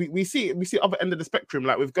work. Because we see other end of the spectrum,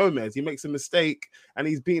 like with Gomez, he makes a mistake and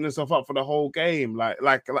he's beating himself up for the whole game, like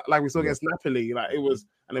we saw against Napoli, like it was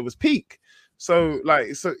peak. So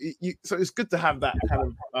it's good to have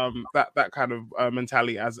that kind of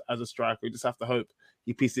mentality as a striker. You just have to hope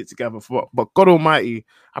he pieced it together. But God Almighty,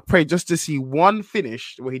 I pray just to see one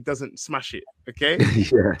finish where he doesn't smash it. Okay,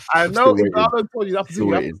 yeah, I know Igalo told you have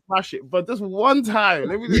to smash it, but just one time,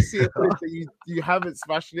 let me just see a finish that you haven't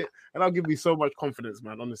smashed it, and I'll give you so much confidence,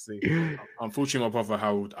 man. Honestly, unfortunately, my brother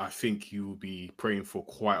Harold, I think you will be praying for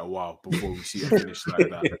quite a while before we see a finish like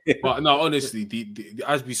that. But no, honestly, the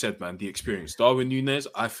as we said, man, the experience. Darwin Núñez,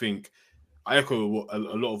 I echo a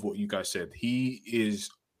lot of what you guys said. He is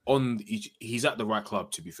he's at the right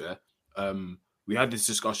club, to be fair. We had this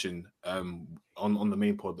discussion on the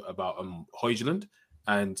main pod about Højlund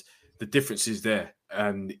and the differences there.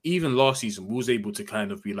 And even last season, we was able to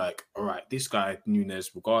kind of be like, all right, this guy Núñez,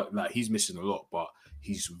 he's missing a lot, but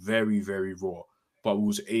he's very, very raw. But we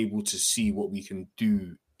was able to see what we can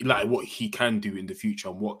do, like what he can do in the future,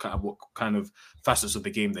 and what kind of facets of the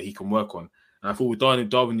game that he can work on. And I thought with Darwin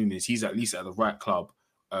Núñez, he's at least at the right club.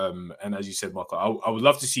 And as you said, Marco, I would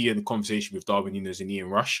love to see you in the conversation with Darwin Núñez and Ian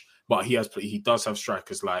Rush, but he does have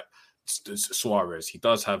strikers like Suarez. He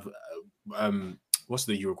does have what's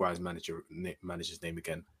the Uruguay's manager's name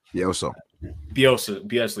again? Bielsa.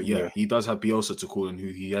 Yeah, he does have Bielsa to call, and who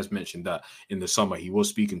he has mentioned that in the summer he was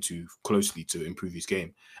speaking to closely to improve his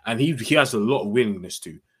game, and he has a lot of willingness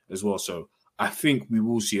to as well. So I think we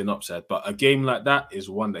will see an upside, but a game like that is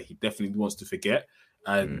one that he definitely wants to forget.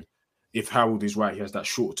 And if Harold is right, he has that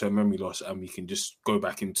short-term memory loss, and we can just go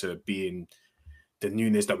back into being the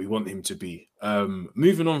Núñez that we want him to be.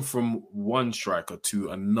 Moving on from one striker to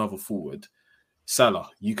another forward, Salah,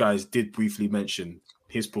 you guys did briefly mention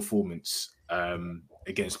his performance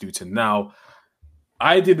against Luton. Now,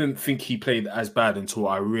 I didn't think he played as bad until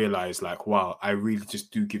I realized, like, wow, I really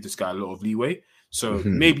just do give this guy a lot of leeway. So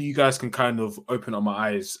maybe you guys can kind of open up my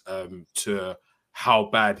eyes to how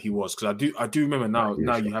bad he was, because I do remember now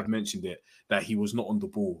you have mentioned it, that he was not on the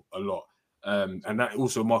ball a lot, and that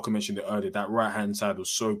also Marco mentioned it earlier, that right hand side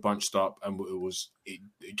was so bunched up, and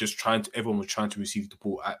everyone was trying to receive the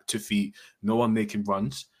ball to feet, no one making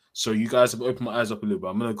runs. So you guys have opened my eyes up a little bit.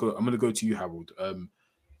 I'm gonna go to you, Harold.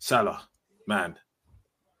 Salah, man,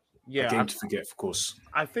 a game to forget, of course.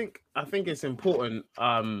 I think it's important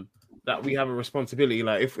that we have a responsibility.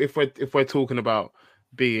 Like if we're talking about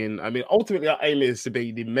being, I mean, ultimately our aim is to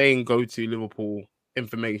be the main go-to Liverpool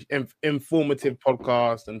informative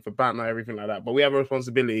podcast and for banter, everything like that. But we have a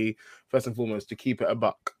responsibility first and foremost to keep it a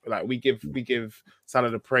buck. Like we give Salah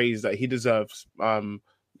the praise that he deserves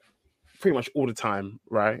pretty much all the time,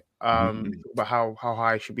 right? About how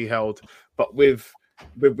high it should be held. But with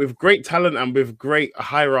great talent and with great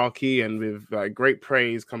hierarchy and with great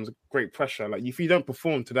praise comes great pressure. Like if you don't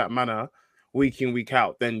perform to that manner week in, week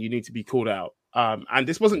out, then you need to be called out. And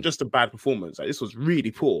this wasn't just a bad performance. Like, this was really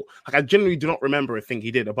poor. Like, I generally do not remember a thing he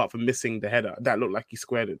did apart from missing the header. That looked like he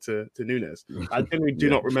squared it to Núñez. I generally do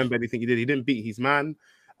not remember anything he did. He didn't beat his man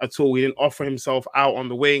at all. He didn't offer himself out on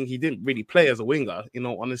the wing. He didn't really play as a winger, in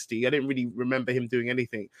all honesty. I didn't really remember him doing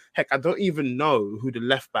anything. Heck, I don't even know who the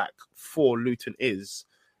left back for Luton is.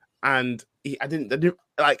 And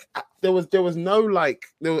there was no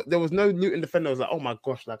Luton defender was like, oh my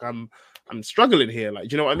gosh, like I'm struggling here. Like,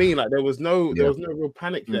 do you know what I mean? Like there was no real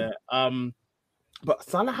panic there. But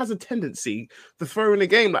Salah has a tendency to throw in a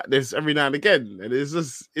game like this every now and again. And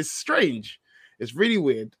it's strange. It's really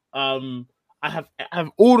weird. I have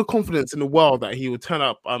all the confidence in the world that he will turn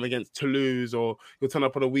up against Toulouse, or he'll turn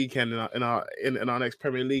up on a weekend in our next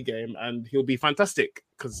Premier League game, and he'll be fantastic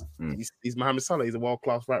because he's Mohamed Salah. He's a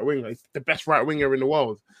world-class right winger. He's the best right winger in the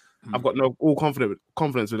world. I've got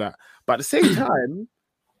confidence with that. But at the same time,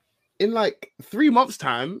 in like 3 months'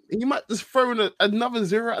 time, he might just throw in another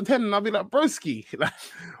 0 out of 10, and I'll be like, broski, like,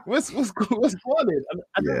 what's going on?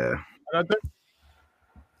 I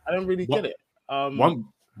don't really get it.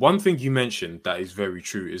 One thing you mentioned that is very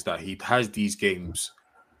true is that he has these games,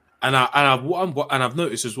 and I've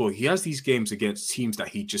noticed as well, he has these games against teams that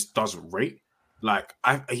he just doesn't rate. Like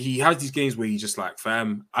he has these games where he's just like,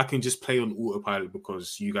 fam, I can just play on autopilot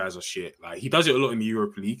because you guys are shit. Like he does it a lot in the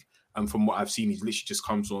Europa League, and from what I've seen, he literally just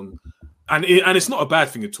comes on, and it's not a bad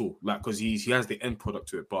thing at all. Like because he has the end product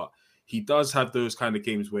to it, but he does have those kind of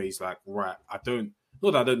games where he's like, right, not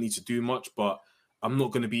that I don't need to do much, but I'm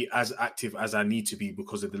not going to be as active as I need to be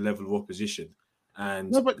because of the level of opposition.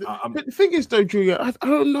 And no, but the thing is, though, Julia, I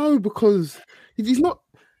don't know, because he's not.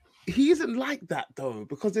 He isn't like that though,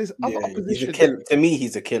 because there's other opposition. To me,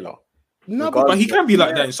 he's a killer. No, but he can be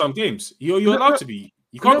like that in some games. You're allowed to be.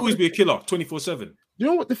 You can't always be a killer 24/7. You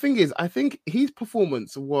know what the thing is? I think his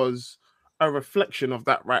performance was a reflection of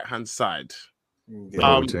that right-hand side.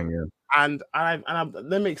 And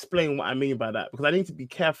let me explain what I mean by that, because I need to be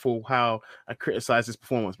careful how I criticize this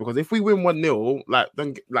performance, because if we win 1-0, like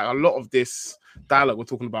a lot of this dialogue we're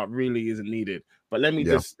talking about really isn't needed. But let me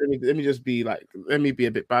just be like, let me be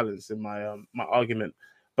a bit balanced in my my argument.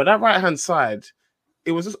 But that right-hand side,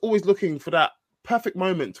 it was just always looking for that perfect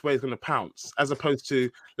moment where he's going to pounce, as opposed to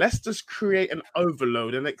let's just create an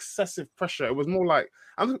overload and excessive pressure. It was more like,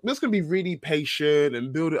 I'm just going to be really patient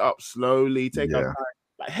and build it up slowly, take our time.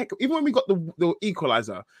 Like, heck, even when we got the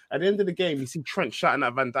equalizer at the end of the game, you see Trent shouting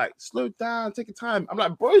at Van Dijk, "Slow down, take your time." I'm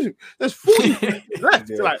like, bro, there's 40 left.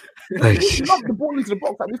 Like, lock the ball into the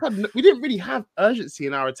box. Like, we didn't really have urgency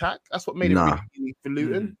in our attack. That's what made it really easy for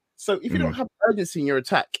Luton. So if you don't have urgency in your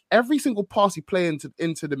attack, every single pass you play into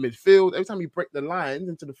the midfield, every time you break the lines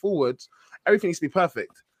into the forwards, everything needs to be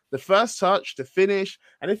perfect. The first touch, the finish,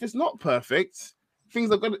 and if it's not perfect,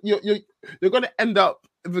 things are gonna you're gonna end up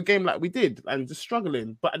with a game like we did and just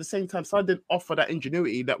struggling. But at the same time, Salah didn't offer that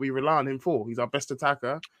ingenuity that we rely on him for. He's our best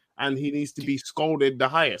attacker, and he needs to be scolded the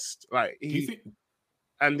highest. Like it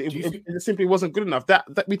simply wasn't good enough. That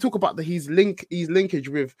we talk about his linkage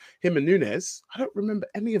with him and Nunes. I don't remember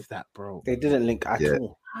any of that, bro. They didn't link at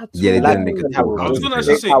all. Yeah, they didn't link at all. I was gonna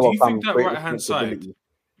actually say, do you think that right hand side?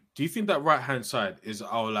 Do you think that right hand side is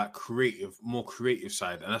our like more creative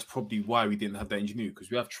side, and that's probably why we didn't have that ingenuity?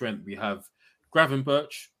 Because we have Trent, we have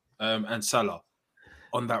Gravenberch, and Salah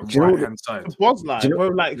on that right hand side. All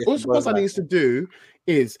Szoboszlai needs to do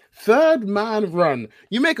is third man run.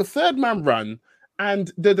 You make a third man run,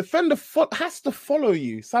 and the defender has to follow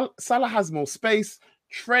you. Salah has more space.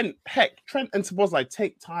 Trent and Szoboszlai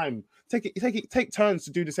take time. Take turns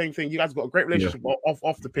to do the same thing. You guys got a great relationship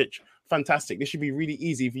off the pitch. Fantastic. This should be really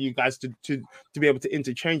easy for you guys to be able to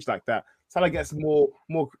interchange like that. Salah gets more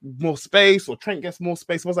space, or Trent gets more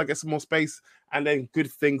space, Szoboszlai gets more space, and then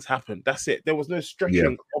good things happen. That's it. There was no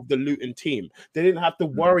stretching of the Luton team. They didn't have to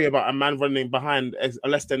worry about a man running behind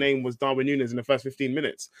unless their name was Darwin Núñez in the first 15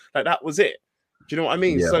 minutes. Like, that was it. Do you know what I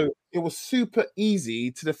mean? Yeah. So it was super easy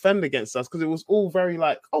to defend against us, because it was all very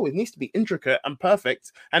like, oh, it needs to be intricate and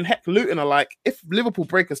perfect. And heck, Luton are like, if Liverpool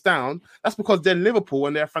break us down, that's because they're Liverpool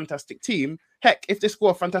and they're a fantastic team. Heck, if they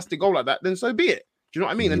score a fantastic goal like that, then so be it. Do you know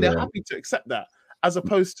what I mean? And they're happy to accept that, as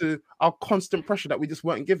opposed to our constant pressure that we just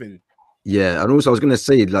weren't given. Yeah, and also I was going to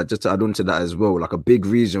say, like, just to add on to that as well, like a big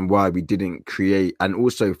reason why we didn't create, and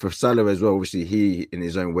also for Salah as well, obviously he, in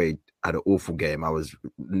his own way, had an awful game. I was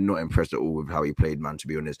not impressed at all with how he played, man, to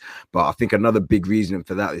be honest. But I think another big reason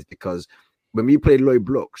for that is because when we play low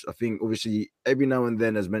blocks, I think obviously every now and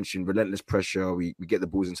then, as mentioned, relentless pressure, we get the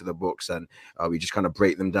balls into the box and we just kind of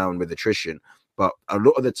break them down with attrition. But a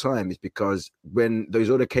lot of the time it's because when those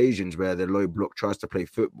other occasions where the low block tries to play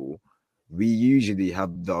football, we usually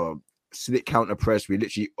have the slick counter press. We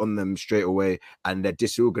literally on them straight away, and they're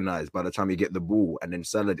disorganized by the time you get the ball. And then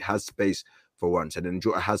Salah has space for once, and then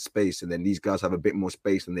Jota has space, and then these guys have a bit more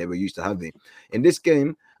space than they were used to having. In this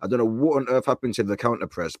game, I don't know what on earth happened to the counter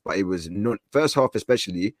press, but it was first half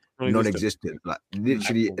especially non-existent. Like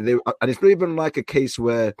literally, and it's not even like a case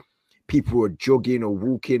where people were jogging or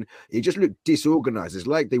walking. It just looked disorganized. It's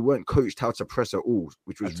like they weren't coached how to press at all,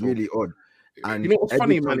 which was really odd. And you know what's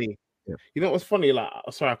funny, Manny? Yeah. You know what's funny? Like,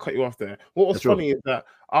 sorry, I cut you off there. What was funny is that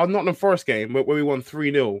our Nottingham Forest game, where we won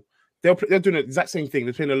 3-0, they're doing the exact same thing.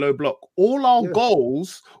 They're playing a low block. All our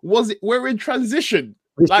goals we're in transition.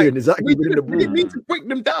 Like, we didn't need to break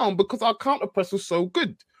them down because our counter press was so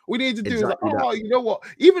good. We needed to do you know what?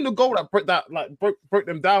 Even the goal that broke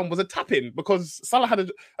them down was a tap in, because Salah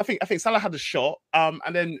had I think Salah had a shot, and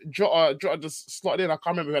then Jota just slotted in. I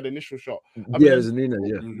can't remember who had the initial shot. It was Nina,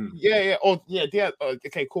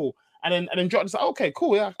 okay, cool. And then Jota just like, okay,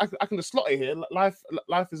 cool, yeah, I can just slot it here.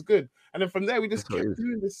 Life is good. And then from there we just kept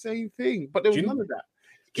doing the same thing, but there was none of that.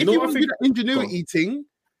 If you want to do that ingenuity thing,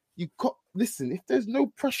 you got listen. If there's no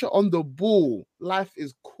pressure on the ball, life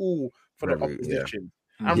is cool for the opposition. Yeah.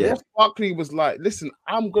 And Ross Barkley was like, listen,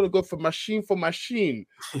 I'm gonna go for machine.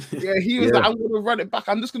 Yeah, he was like, I'm gonna run it back.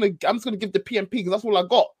 I'm just gonna give the PMP because that's all I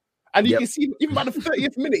got. And you can see even by the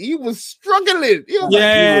 30th minute, he was struggling. He was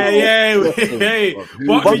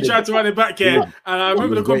Barkley tried to run it back here. And I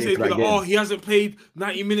remember the commentator being like, he hasn't played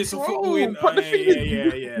 90 minutes of football. But the thing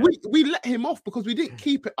is, we let him off because we didn't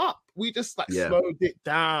keep it up. We just slowed it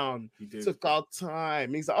down, took our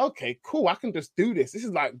time. He's like, okay, cool, I can just do this. This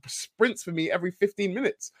is like sprints for me every 15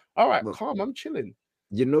 minutes. All right, calm, I'm chilling.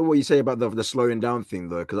 You know what you say about the slowing down thing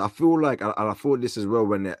though, because I feel like and I thought this as well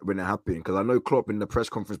when it happened, because I know Klopp in the press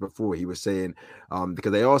conference before he was saying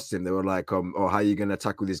because they asked him, they were like oh, how are you going to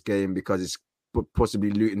tackle this game because it's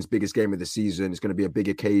possibly Luton's biggest game of the season, it's going to be a big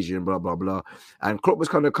occasion, blah blah blah. And Klopp was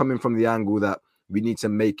kind of coming from the angle that we need to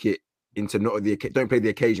make it into not the don't play the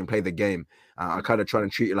occasion, play the game. I kind of try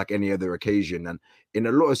and treat it like any other occasion, and in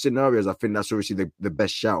a lot of scenarios I think that's obviously the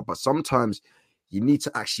best shout, but sometimes you need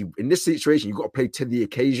to actually, in this situation, you've got to play to the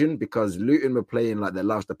occasion, because Luton were playing like their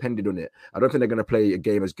lives depended on it. I don't think they're going to play a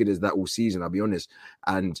game as good as that all season, I'll be honest.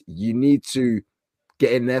 And you need to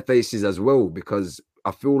get in their faces as well, because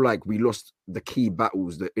I feel like we lost the key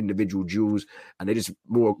battles, the individual duels, and they just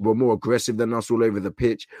were more aggressive than us all over the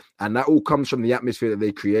pitch. And that all comes from the atmosphere that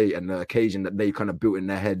they create and the occasion that they kind of built in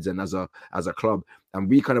their heads and as a club. And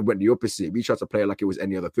we kind of went the opposite. We tried to play it like it was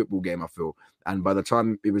any other football game, I feel. And by the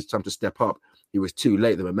time it was time to step up, it was too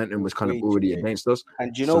late. The momentum was kind of already against us.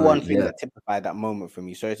 And do you know one thing that typified that moment for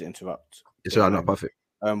me? Sorry to interrupt. It's all right, not perfect.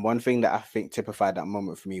 One thing that I think typified that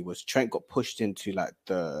moment for me was Trent got pushed into like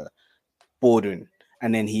the bordering,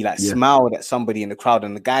 and then he smiled at somebody in the crowd,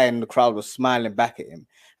 and the guy in the crowd was smiling back at him.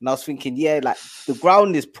 And I was thinking, like the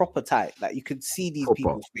ground is proper tight. Like you could see these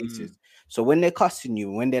people's faces. So when they're cussing you,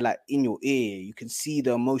 when they're like in your ear, you can see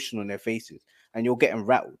the emotion on their faces, and you're getting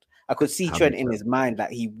rattled. I could see Trent in his mind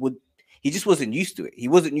that he just wasn't used to it. He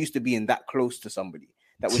wasn't used to being that close to somebody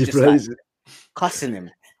that was just like cussing him.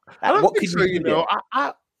 Like, I don't think so, you know.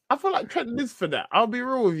 I feel like Trent lives for that. I'll be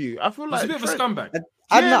real with you. I feel like he's a bit of a scumbag.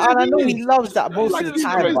 I know he loves that most of the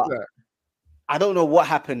time, but I don't know what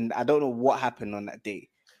happened. I don't know what happened on that day.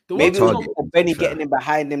 Maybe it was Benny getting in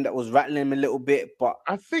behind him that was rattling him a little bit, but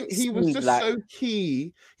I think he was just so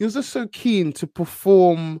keen. He was just so keen to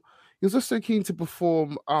perform. He was just so keen to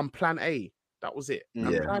perform Plan A. That was it.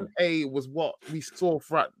 And Plan A was what we saw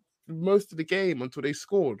throughout most of the game until they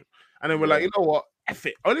scored. And then we're like, you know what? F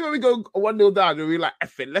it. Only when we go 1-0 down, we're like,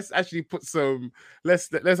 F it. Let's actually put some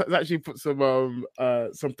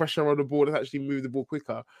some pressure on the ball. Let's actually move the ball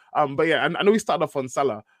quicker. But yeah, and I know we started off on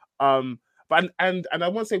Salah. But and I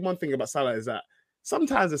want to say one thing about Salah is that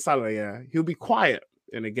sometimes with Salah, he'll be quiet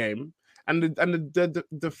in a game, and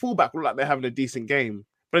the fullback look like they're having a decent game,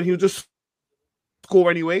 but he'll just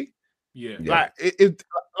score anyway. Like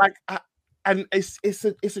and it's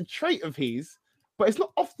a trait of his, but it's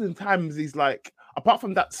not oftentimes he's like, apart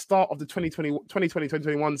from that start of the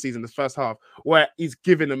 2020-2021 season, the first half, where he's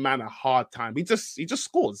giving a man a hard time. He just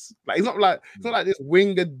scores. Like it's not like this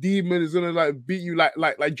winger demon is gonna like beat you like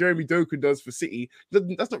Jeremy Doku does for City.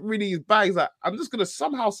 That's not really his bag. He's like, I'm just gonna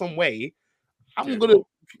somehow, some way, I'm gonna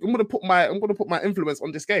put my influence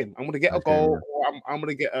on this game. I'm gonna get a goal, or I'm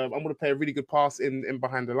gonna play a really good pass in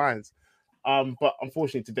behind the lines. But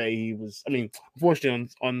unfortunately today unfortunately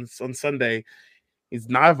on Sunday, he's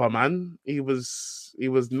neither, man. He was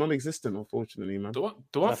non-existent, unfortunately, man.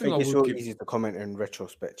 I think it's so easy to comment in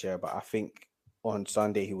retrospect, but I think on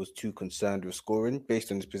Sunday he was too concerned with scoring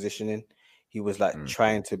based on his positioning. He was like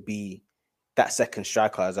trying to be that second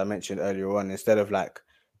striker, as I mentioned earlier on, instead of like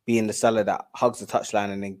being the Salah that hugs the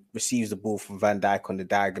touchline and then receives the ball from Van Dijk on the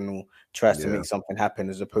diagonal, tries to make something happen,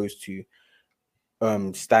 as opposed to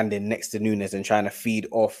standing next to Nunes and trying to feed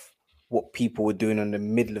off what people were doing on the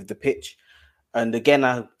middle of the pitch. And again,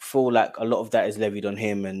 I feel like a lot of that is levied on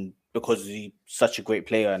him, and because he's such a great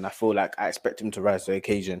player, and I feel like I expect him to rise to the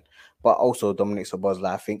occasion. But also Dominic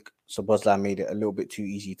Szoboszlai, I think Szoboszlai made it a little bit too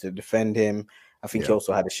easy to defend him. I think he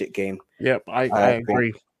also had a shit game. Yep, I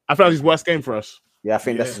agree. I felt his worst game for us. Yeah, I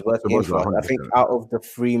think that's his worst game for us. 100%. I think out of the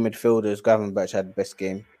three midfielders, Gravenberch had the best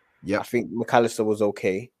game. Yeah, I think McAllister was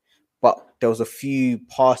okay, but there was a few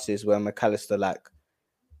passes where McAllister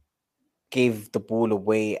gave the ball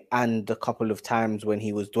away, and a couple of times when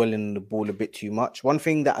he was dwelling on the ball a bit too much. One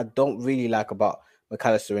thing that I don't really like about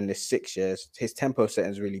McAllister in this 6 years, his tempo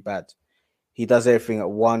setting is really bad. He does everything at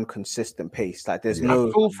one consistent pace. Like there's no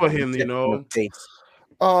I feel for him, you know. Pace.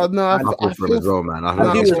 Oh no, I feel for him as well, man.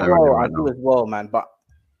 I do as well, man. But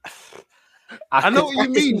I know what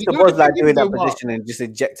you mean. It was like doing that position and just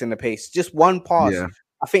ejecting the pace. Just one pass. Yeah.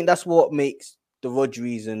 I think that's what makes the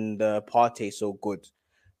Rodris and the Partey so good.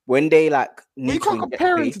 When they you can't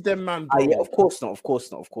compare it to them, man. Yeah, of course not.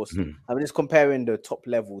 I'm just comparing the top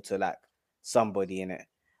level to somebody in it,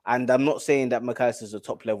 and I'm not saying that McAllister's a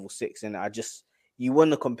top level 6 in it. You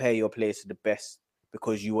want to compare your players to the best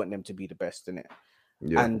because you want them to be the best in it.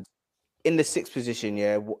 Yeah. And in the 6th position,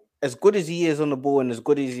 as good as he is on the ball and as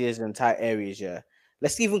good as he is in tight areas,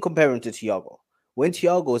 let's even compare him to Thiago. When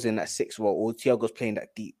Thiago's in that 6th role or Thiago's playing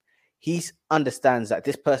that deep, he understands that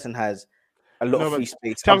this person has a lot of free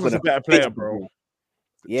space. Thiago's a better player, bro.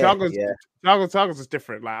 Thiago's is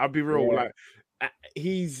different. Like, I'll be real. Like,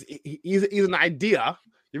 he's an idea.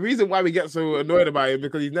 The reason why we get so annoyed about him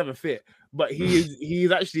because he's never fit, but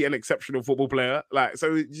he's actually an exceptional football player. Like,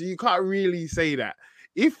 so you can't really say that.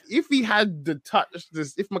 If he had the touch,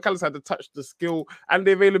 if McAllister had the touch, the skill, and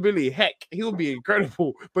the availability, heck, he'll be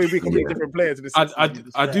incredible. But he'll be a completely different player to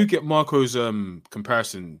the. I do get Marco's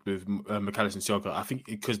comparison with McAllister and Thiago. I think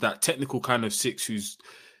because that technical kind of six who's.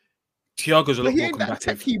 Thiago's a lot more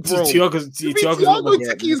combative. Thiago's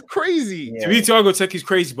techie is crazy. To me, Thiago techie's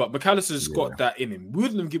crazy, but McAllister's got that in him.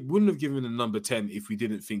 Wouldn't have given him the number 10 if we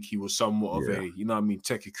didn't think he was somewhat of a,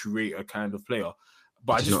 techie creator kind of player.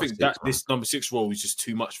 But I just think that this number 6 role is just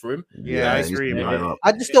too much for him. Yeah, I agree, man.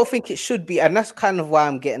 I just don't think it should be, and that's kind of why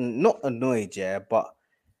I'm getting not annoyed, but.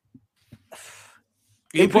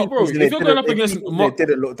 Bro, if you're going up against it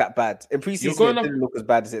didn't look that bad. In preseason, it didn't look as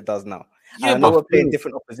bad as it does now. Yeah, I know we're playing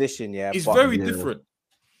different opposition. It's very different.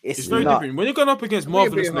 It's very different. When you're going up against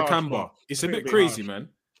Marvelous Nakamba, it's a bit crazy, man.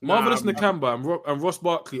 Marvelous Nakamba and Ross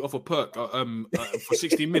Barkley off a perk for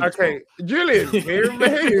 16 minutes. Okay, bro. Julian, hear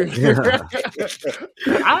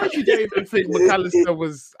I actually don't even think McAllister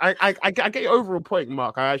was. I get your overall point,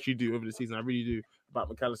 Mark. I actually do over the season. I really do about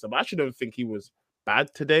McAllister, but I actually don't think he was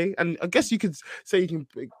bad today. And I guess you could say you can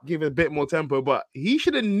give it a bit more tempo, but he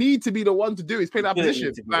shouldn't need to be the one to do it. He's playing that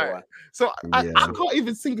position. I can't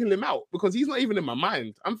even single him out because he's not even in my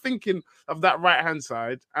mind. I'm thinking of that right hand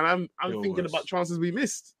side, and I'm thinking about chances we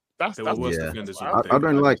missed. That's I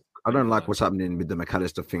don't like what's happening with the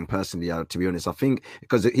McAllister thing personally. To be honest, I think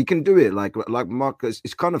because he can do it like Marcus.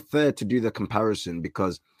 It's kind of fair to do the comparison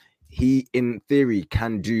because he, in theory,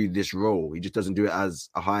 can do this role. He just doesn't do it as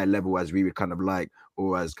a higher level as we would kind of like,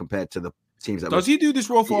 or as compared to the teams that. Does he do this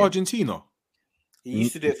role for Argentina? He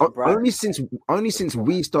used to do it for Brighton. Only since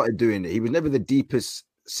we started doing it. He was never the deepest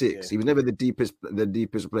six. He was never the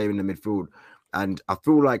deepest player in the midfield. And I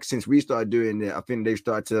feel like since we started doing it, I think they've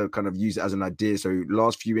started to kind of use it as an idea. So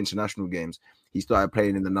last few international games, he started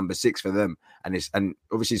playing in the number 6 for them, and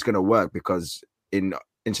obviously it's going to work because in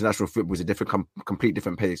international football is a different, complete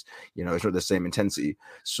different pace. It's not the same intensity.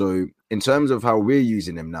 So in terms of how we're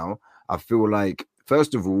using him now, I feel like,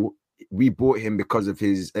 first of all, we bought him because of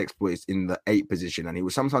his exploits in the 8 position, and he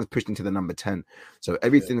was sometimes pushed into the number 10. So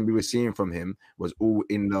everything that we were seeing from him was all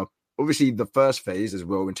in obviously the first phase as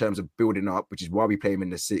well in terms of building up, which is why we play him in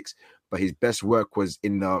the 6. But his best work was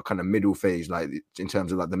in the kind of middle phase, like in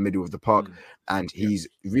terms of like the middle of the park. And he's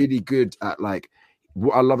really good at like,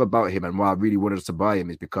 what I love about him and why I really wanted us to buy him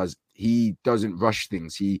is because he doesn't rush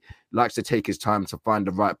things. He likes to take his time to find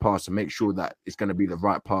the right pass and make sure that it's going to be the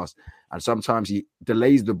right pass. And sometimes he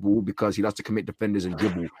delays the ball because he likes to commit defenders and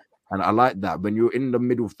dribble. And I like that. When you're in the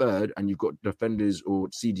middle third and you've got defenders or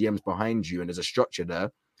CDMs behind you and there's a structure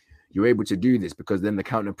there, you're able to do this because then the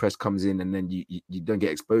counter press comes in and then you don't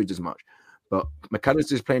get exposed as much. But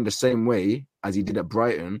McAllister is playing the same way as he did at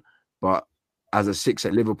Brighton, but as a 6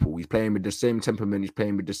 at Liverpool. He's playing with the same temperament. He's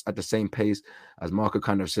playing with this at the same pace, as Marco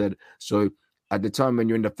kind of said. So at the time when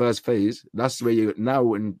you're in the first phase, that's where you're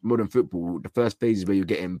now in modern football. The first phase is where you're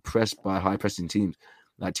getting pressed by high pressing teams.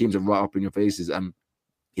 Like teams are right up in your faces. And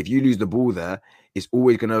if you lose the ball there, it's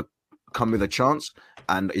always going to come with a chance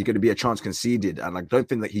and you're going to be a chance conceded. And I don't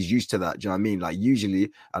think that he's used to that. Do you know what I mean? Like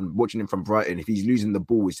usually, I'm watching him from Brighton, if he's losing the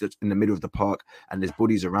ball, he's just in the middle of the park and there's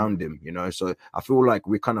bodies around him, So I feel like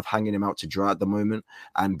we're kind of hanging him out to dry at the moment.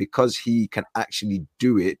 And because he can actually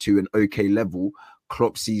do it to an okay level,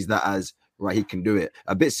 Klopp sees that as, right, he can do it.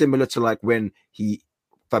 A bit similar to like when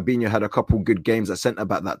Fabinho had a couple good games at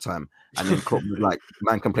centre-back that time. And then Klopp was like,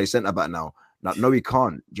 man can play centre-back now. Like, no, he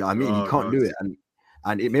can't. Do you know what I mean? He can't do it.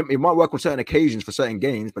 And it might work on certain occasions for certain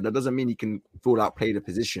games, but that doesn't mean he can full out play the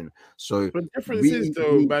position. So the difference is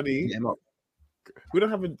though, buddy, we don't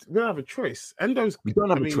have a choice. We don't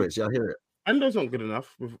have a choice. Yeah, I hear it. Endo's not good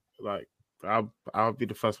enough. Like I'll be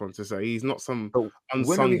the first one to say he's not some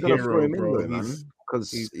unsung hero, bro.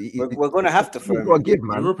 Because we're gonna have to throw him in. Give,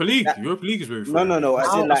 man. Europa League is very no.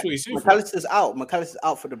 McAllister's out. McAllister's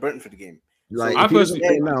out for the Brentford game. Like, I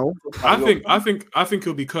think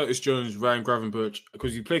he'll be Curtis Jones, Ryan Gravenberch,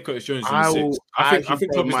 because you play Curtis Jones in the 6. I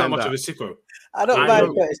think Klopp is not much of a sicko. I don't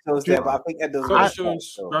mind Curtis Jones there, but I think Curtis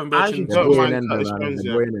Jones, Gravenberch,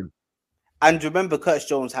 and remember, Curtis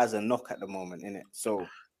Jones has a knock at the moment, innit? So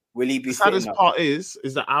will he be? The saddest part is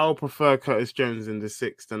that I'll prefer Curtis Jones in the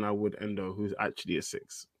 6 than I would Endo, who's actually a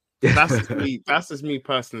 6. That's just me. That's just me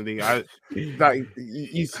personally. You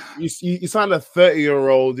sign a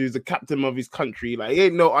 30-year-old who's the captain of his country. Like, he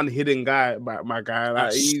ain't no unhidden guy, my guy.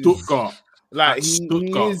 Like, he's Stuttgart. Like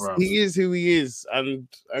he is who he is, and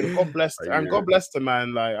God bless God bless the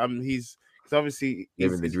man. Like he's because obviously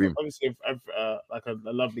he's obviously like a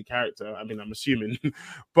lovely character. I mean, I'm assuming,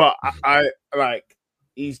 but I like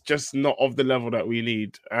he's just not of the level that we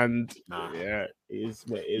need. And yeah, it is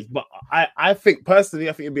what it is. But I think personally,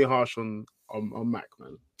 I think it'd be harsh on Mac,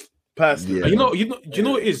 man. Personally, you know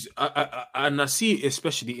what it is, and I see it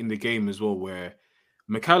especially in the game as well, where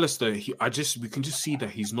McAllister, we can just see that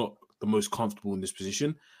he's not the most comfortable in this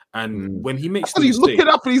position. And when he makes the he's mistake,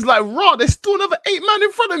 looking up and he's like, "Raw, there's still another 8 man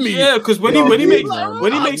in front of me." Yeah, because when he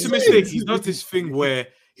makes a mistake, he does this thing where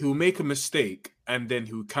he'll make a mistake and then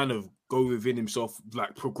he'll kind of go within himself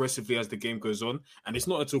like progressively as the game goes on. And it's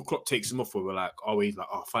not until clock takes him off where we're like, he's like,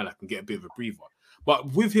 fine, I can get a bit of a breather.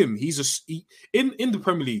 But with him, in the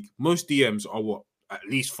Premier League, most DMs are at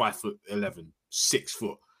least 5'11", 6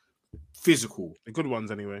 foot, physical. The good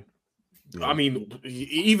ones, anyway. Yeah. I mean,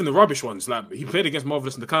 even the rubbish ones. Like he played against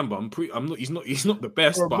Marvelous Nakamba. He's not the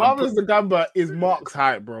best. Bro, Marvelous Nakamba is Mark's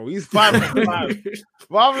height, bro. He's 5'5".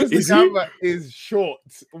 Marvelous Nakamba is short.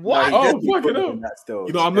 What? Fucking hell!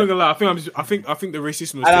 You know, I'm not gonna lie. I think the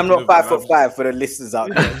racism. And I'm not 5'5" for the listeners out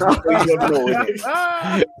there. You don't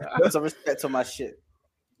know, put some respect on my shit.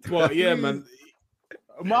 Well, yeah, man.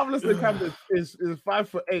 Marvelous Nakamba is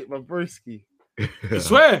 5'8", my broski. I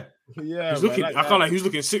swear. Yeah, he's looking. I can't like he was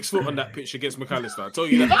looking 6 foot on that pitch against McAllister. I told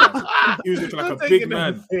you that. He was looking like a big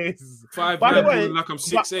man. 5'9", like I'm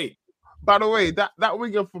 6'8". By the way, that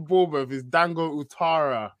winger for Bournemouth is Dango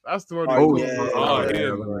Utara. That's the one. I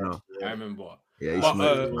remember. Yeah, he's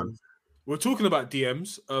smart, man. We're talking about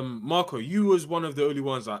DMs. Marco, you was one of the only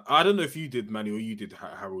ones. I don't know if you did, Manny, or you did,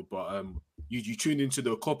 Harold, but you tuned into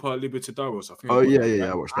the Copa Libertadores. I think. Oh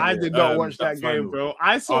yeah, I watched that. I did not watch that game, bro.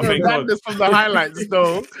 I saw the madness from the highlights,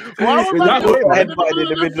 though. Why was that headbutt in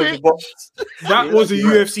the middle of the box? That was a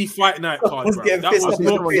UFC fight night card, bro. That was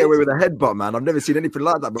not get away with a headbutt, man. I've never seen anything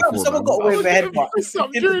like that before. Someone got away with a headbutt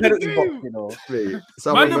in the penalty box, you know.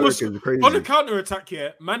 On the counter attack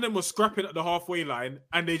here, Mandem was scrapping at the halfway line,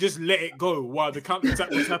 and they just let it go while the counter attack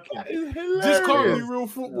was happening. This can't be real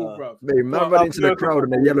football, bro. Man ran into the crowd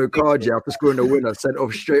and a yellow card, after scoring the winner, sent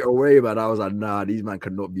off straight away, man. I was like, nah, these man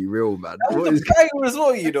cannot be real, man. What is guy as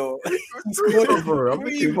well, you know?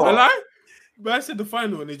 But I said the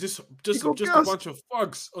final, and they just a bunch of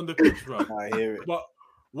thugs on the pitch, bro. I hear it. But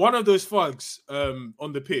one of those thugs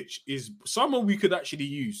on the pitch is someone we could actually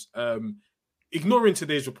use. Ignoring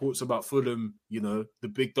today's reports about Fulham, you know, the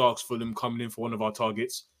big dogs Fulham coming in for one of our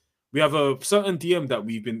targets. We have a certain DM that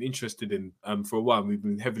we've been interested in for a while. We've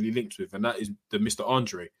been heavily linked with, and that is the Mr.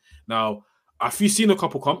 Andre. Now, I've seen a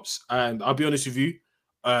couple comps, and I'll be honest with you,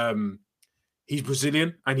 he's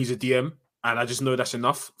Brazilian and he's a DM, and I just know that's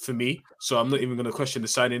enough for me. So I'm not even going to question the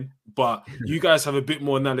signing. But you guys have a bit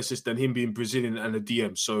more analysis than him being Brazilian and a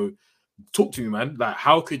DM. So talk to me, man. Like,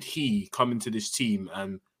 how could he come into this team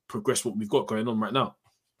and progress what we've got going on right now?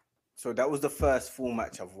 So that was the first full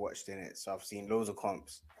match I've watched in it. So I've seen loads of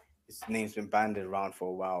comps. His name's been banded around for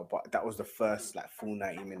a while, but that was the first full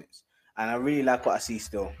 90 minutes. And I really like what I see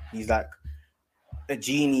still. He's like a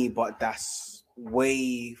genie, but that's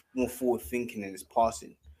way more forward thinking in his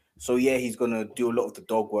passing. So yeah, he's going to do a lot of the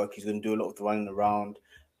dog work. He's going to do a lot of the running around,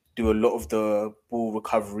 do a lot of the ball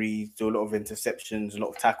recovery, do a lot of interceptions, a lot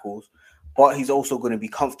of tackles. But he's also going to be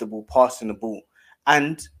comfortable passing the ball.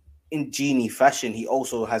 And in genie fashion, he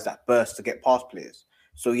also has that burst to get past players.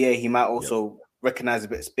 So yeah, he might also recognize a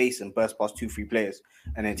bit of space and burst past 2-3 players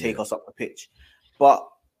and then take us up the pitch. But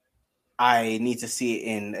I need to see it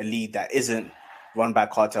in a league that isn't run by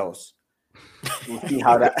cartels. We'll see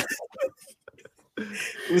how that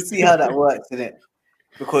works, innit?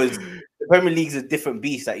 Because the Premier League's a different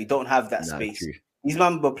beast. That you don't have that space. True. These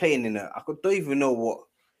men were playing in don't even know what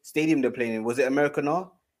stadium they're playing in. Was it Americana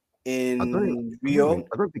in Rio?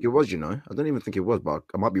 I don't think it was, you know. I don't even think it was, but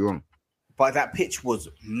I might be wrong. But that pitch was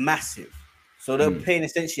massive. So they're playing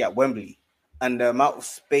essentially at Wembley. And the amount of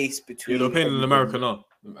space between... they're playing in Americana.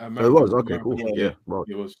 It was? Okay, cool. Yeah. Well,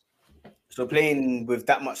 it was. So playing with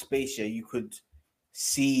that much space here, you could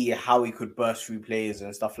see how he could burst through players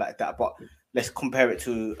and stuff like that. But let's compare it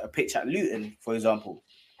to a pitch at Luton, for example.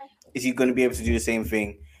 Is he going to be able to do the same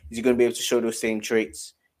thing? Is he going to be able to show those same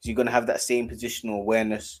traits? Is he going to have that same positional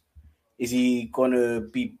awareness? Is he going to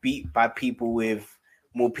be beat by people with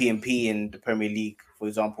more P&P in the Premier League, for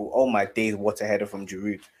example? Oh my days, what a header from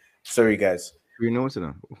Giroud. Sorry, guys. 3-0 to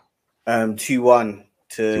them. 2-1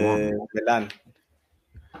 to Milan.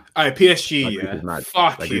 Alright, PSG,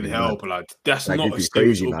 fucking hell, blood. That's not a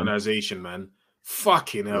serious organisation, man.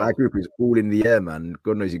 Fucking hell. That group is all in the air, man.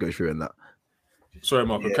 God knows he goes through in that. Sorry,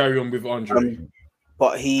 Marco. Carry on with Andre.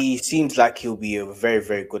 But he seems like he'll be a very,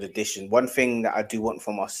 very good addition. One thing that I do want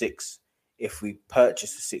from our 6, if we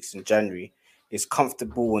purchase the 6 in January, is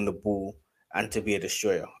comfortable on the ball and to be a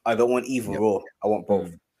destroyer. I don't want either or. I want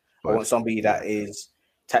both. I want somebody that is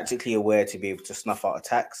tactically aware to be able to snuff out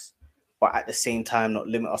attacks, but at the same time not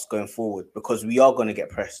limit us going forward, because we are going to get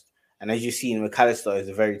pressed. And as you see, McAllister is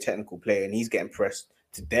a very technical player and he's getting pressed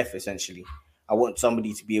to death, essentially. I want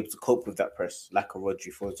somebody to be able to cope with that press, like a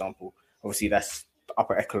Rodri, for example. Obviously, that's the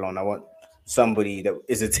upper echelon. I want somebody that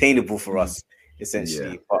is attainable for us,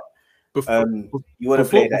 essentially. But you want a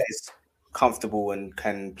player that is comfortable and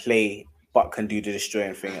can play, but can do the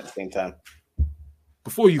destroying thing at the same time.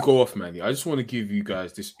 Before you go off, man, I just want to give you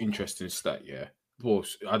guys this interesting stat, yeah? Well,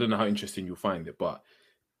 I don't know how interesting you'll find it, but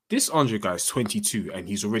this Andre guy is 22 and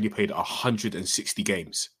he's already played 160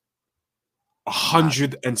 games.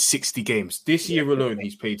 160 games. This year alone,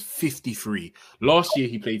 he's played 53. Last year,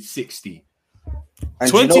 he played 60. And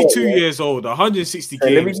 22 years old, 160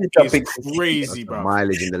 games is crazy, bro.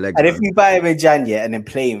 Mileage in the leg. And if you buy him in January and then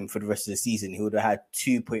play him for the rest of the season, he would have had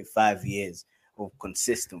 2.5 years of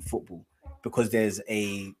consistent football, because there's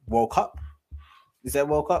a World Cup. Is that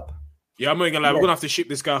World Cup? Yeah, I'm not gonna lie. We're gonna have to ship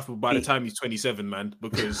this guy for by the time he's 27, man.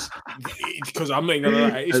 Because I'm not gonna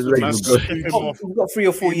lie. We've got 3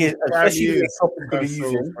 or 4 years. Especially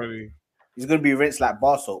he's gonna be rinsed like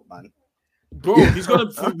bar soap, man. Bro, he's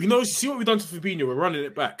gonna. See what we've done to Fabinho. We're running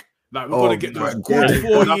it back. Like we're gonna get those good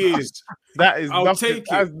 4 years. That is nothing.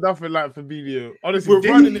 That's nothing like Fabinho. Honestly, we're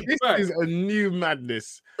running it back. This is a new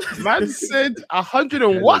madness. Man said 100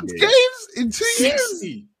 and what games in 2 years?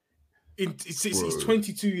 He's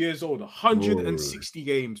 22 years old. 160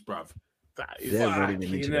 games, bruv. That is man.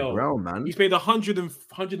 He's played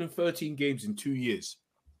 113 games in 2 years.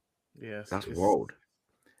 Yes, that's wild.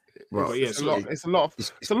 Well, it's a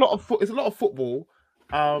lot of football,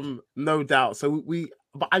 no doubt. So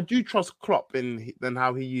but I do trust Klopp in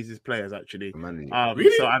how he uses players. Actually,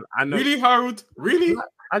 really? So I know, really, Harold, really.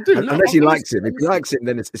 I do. Unless he likes him. If he likes him,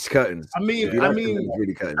 then it's curtains. I mean,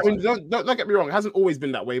 really curtains. Don't get me wrong. It hasn't always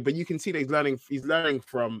been that way, but you can see that he's learning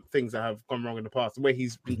from things that have gone wrong in the past. The way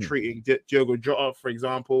he's been treating Diogo Jota, for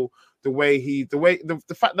example. The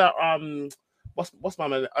fact that what's my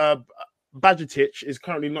man? Bajitic is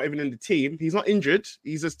currently not even in the team. He's not injured.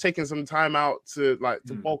 He's just taking some time out to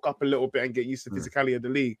bulk up a little bit and get used to the physicality of the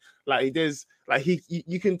league.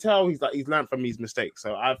 You can tell he's learned from his mistakes.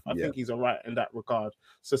 So I think he's all right in that regard.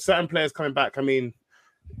 So certain players coming back. I mean,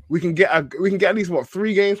 we can get at least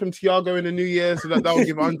 3 games from Thiago in the new year, so that will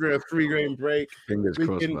give Andre a 3-game break. Fingers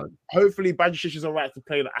crossed, man. Hopefully, Bajic is all right to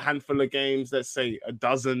play a handful of games. Let's say a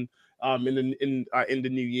dozen in the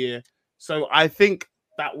new year. So I think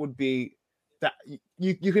that would be. That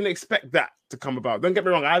you can expect that to come about. Don't get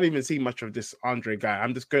me wrong, I haven't even seen much of this Andre guy.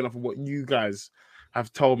 I'm just going off of what you guys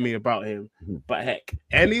have told me about him. But heck,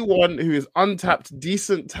 anyone who is untapped,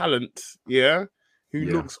 decent talent,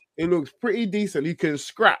 looks pretty decent, who can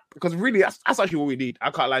scrap, because really that's actually what we need.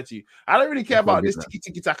 I can't lie to you. I don't really care about this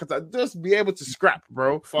tiki taka. Just be able to scrap,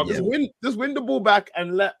 bro. Just win the ball back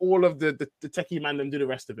and let all of the techie man them do the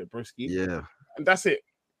rest of it, broski. Yeah, and that's it.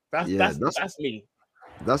 That's me.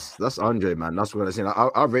 That's Andre, man. That's what I'm saying.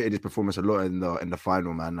 I rated his performance a lot in the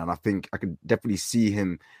final, man, and I think I can definitely see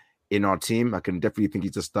him in our team. I can definitely think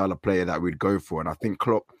he's the style of player that we'd go for, and I think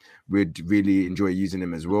Klopp would really enjoy using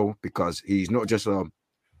him as well, because he's not just a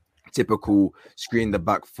typical screen the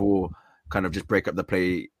back for kind of just break up the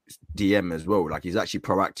play DM as well. Like, he's actually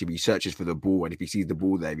proactive. He searches for the ball, and if he sees the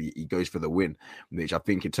ball there, he goes for the win, which I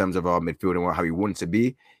think in terms of our midfield and how he wants to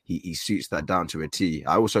be, he suits that down to a T.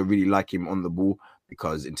 I also really like him on the ball,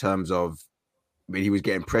 because in terms of when he was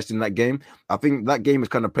getting pressed in that game, I think that game was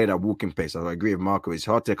kind of played at walking pace. I agree with Marco. It's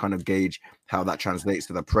hard to kind of gauge how that translates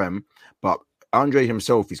to the Prem, but Andre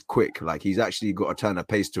himself is quick. Like, he's actually got a turn of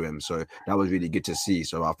pace to him. So that was really good to see.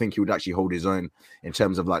 So I think he would actually hold his own in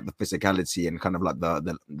terms of like the physicality and kind of like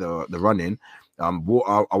the running.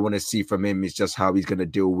 What I want to see from him is just how he's going to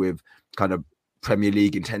deal with kind of Premier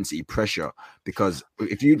League intensity pressure, because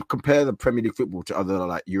if you compare the Premier League football to other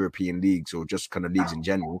like European leagues or just kind of leagues in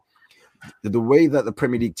general, the way that the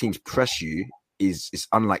Premier League teams press you is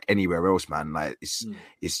unlike anywhere else, man. Like,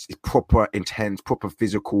 it's proper intense, proper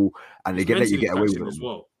physical, and they let you get away with it as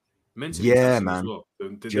well. Mentally, yeah, man. As well. The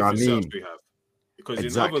do you know what I mean? We have. Because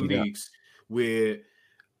exactly in other leagues, where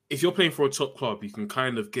if you're playing for a top club, you can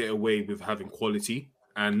kind of get away with having quality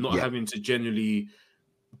and not having to generally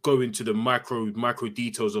go into the micro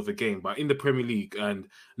details of a game. But in the Premier League, and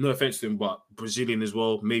no offense to him, but Brazilian as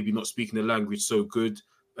well, maybe not speaking the language so good,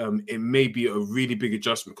 it may be a really big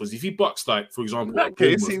adjustment, because if he bucks, like, for example, in that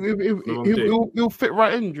case, he'll fit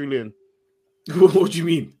right in, Julian. What do you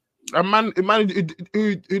mean? A man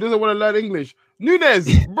who doesn't want to learn English,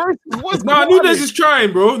 Nunes, bro, Nunes is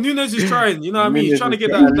trying, bro. Nunes is trying. You know what I mean? He's trying to get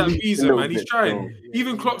that visa, man. He's trying.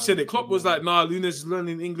 Even Klopp said it. Klopp was like, "Nah, Nunes is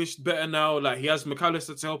learning English better now. Like he has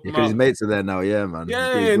McAllister to help him out." His mates are there now, yeah, man.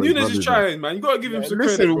 Yeah, Nunes is trying, man. You gotta give him some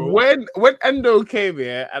credit, bro. When Endo came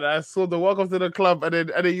here and I saw the welcome to the club, and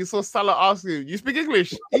then you saw Salah ask him, "You speak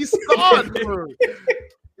English?" He's scarred, bro.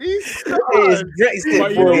 He's scarred.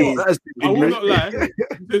 I will not lie.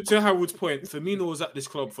 To Harold's point, Firmino was at this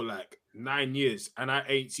club for like 9 years, and I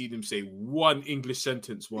ain't seen him say one English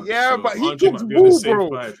sentence once. Yeah, so but he talks ball,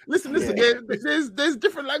 bro. Listen. There's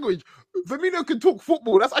different language. Firmino can talk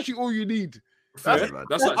football. That's actually all you need. That's what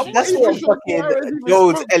fucking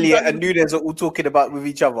Jones, Elliot, and Nunes are all talking about with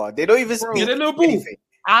each other. They don't even speak. They know ball.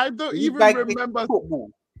 I don't even remember football.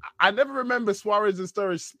 I never remember Suarez and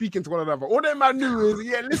Sturridge speaking to one another. All that man knew is,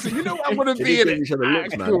 listen, you know what I'm gonna be in it.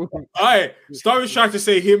 All right, Sturridge tried to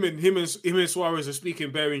say him and Suarez are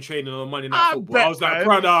speaking bearing training on Monday Night Football. I was like,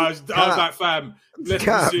 brother, I was like, fam, let's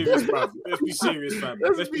be serious, bro. Let's be serious, fam.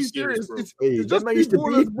 Let's be serious, bro. It's just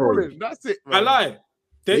people balling. That's it, man. I lie.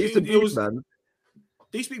 They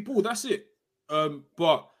speak ball. That's it.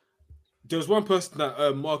 But there was one person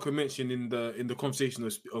that Marco mentioned in the conversation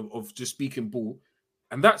of just speaking ball.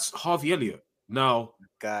 And that's Harvey Elliott. Now,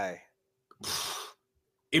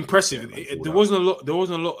 impressive. There wasn't a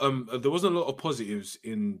lot of positives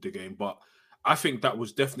in the game, but I think that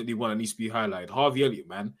was definitely one that needs to be highlighted. Harvey Elliott,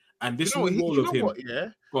 man, and this role of him.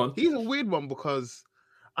 He's a weird one because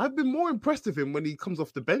I've been more impressed with him when he comes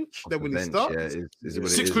off the bench than when he starts. Yeah,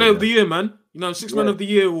 Sixth Player of the Year, man. You know, Sixth Man of the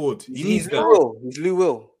Year award. He's Lou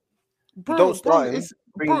Will. Bro, don't start him.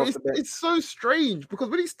 It's so strange because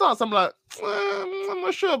when he starts, I'm like, I'm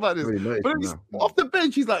not sure about this. Really but he's off the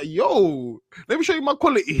bench, he's like, "Yo, let me show you my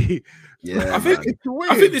quality." Yeah, I think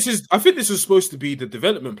this is supposed to be the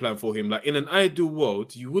development plan for him. Like in an ideal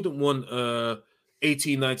world, you wouldn't want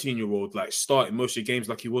 18, 19-year-old like starting most of your games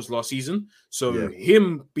like he was last season. So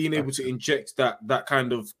him being able to inject that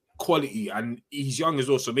kind of quality, and he's young as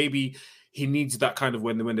well, so maybe he needs that kind of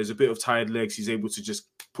when there's a bit of tired legs, he's able to just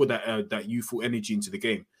put that youthful energy into the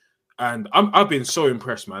game. And I've been so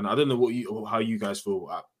impressed, man. I don't know how you guys feel,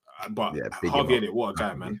 but Harvey Elliott, what a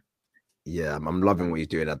guy, man. Yeah, I'm loving what he's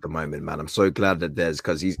doing at the moment, man. I'm so glad that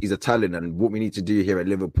because he's a talent, and what we need to do here at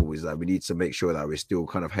Liverpool is that we need to make sure that we're still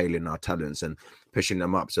kind of hailing our talents and pushing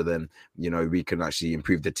them up, so then we can actually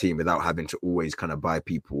improve the team without having to always kind of buy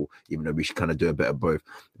people, even though we should kind of do a bit of both.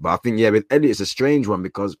 But I think with Elliott, it's a strange one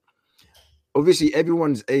because obviously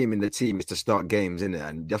everyone's aim in the team is to start games, innit?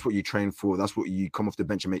 And that's what you train for. That's what you come off the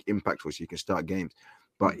bench and make impact for, so you can start games.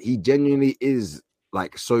 But he genuinely is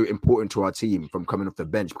like so important to our team from coming off the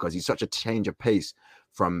bench because he's such a change of pace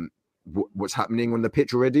from what's happening on the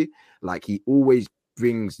pitch already. Like he always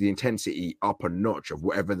brings the intensity up a notch of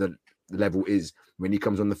whatever the level is when he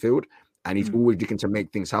comes on the field, and he's always looking to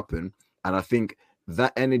make things happen. And I think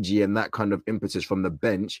that energy and that kind of impetus from the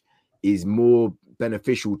bench is more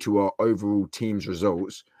beneficial to our overall team's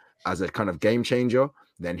results as a kind of game changer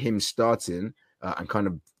than him starting and kind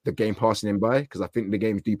of the game passing him by, because I think the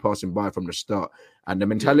games do pass him by from the start. And the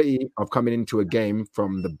mentality of coming into a game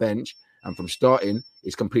from the bench and from starting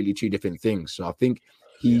is completely two different things. So I think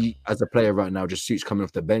he, as a player right now, just suits coming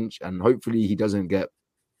off the bench, and hopefully he doesn't get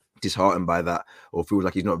disheartened by that or feels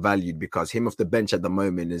like he's not valued, because him off the bench at the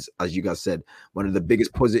moment is, as you guys said, one of the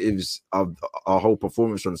biggest positives of our whole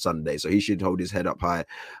performance on Sunday. So he should hold his head up high.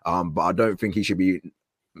 But I don't think he should be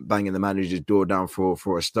banging the manager's door down for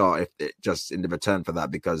a start if it just in the return for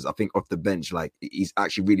that, because I think off the bench, like, he's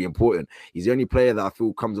actually really important. He's the only player that I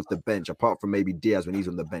feel comes off the bench, apart from maybe Diaz when he's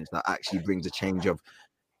on the bench, that actually brings a change of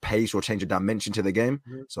pace or change of dimension to the game.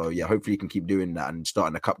 So yeah, hopefully he can keep doing that and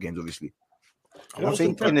starting the cup games, obviously. I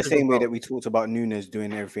think in the same way that we talked about Nunes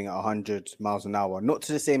doing everything at 100 miles an hour, not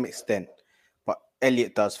to the same extent, but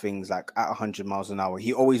Elliott does things like at 100 miles an hour.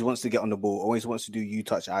 He always wants to get on the ball, always wants to do you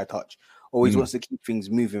touch, I touch, always wants to keep things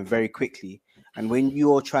moving very quickly. And when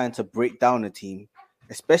you're trying to break down a team,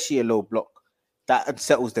 especially a low block, that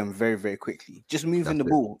unsettles them very, very quickly. Just moving the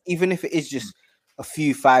ball, even if it is just a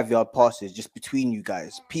few 5-yard passes just between you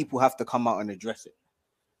guys, people have to come out and address it.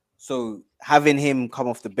 So having him come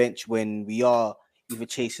off the bench when we are either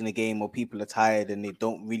chasing a game or people are tired and they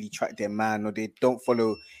don't really track their man or they don't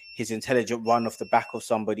follow his intelligent run off the back of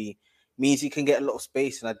somebody means he can get a lot of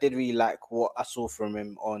space. And I did really like what I saw from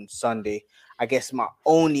him on Sunday. I guess my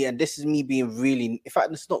only, and this is me being really, in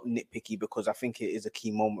fact, it's not nitpicky because I think it is a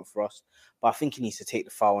key moment for us, but I think he needs to take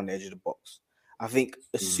the foul on the edge of the box. I think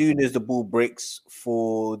as soon as the ball breaks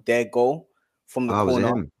for their goal from the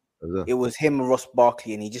corner, it was him and Ross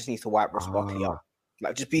Barkley, and he just needs to wipe Ross Barkley out.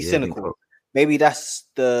 Like, just be cynical. maybe that's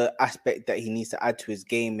the aspect that he needs to add to his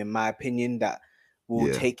game, in my opinion, that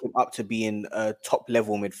will take him up to being a top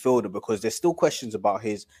level midfielder, because there's still questions about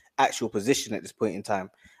his actual position at this point in time.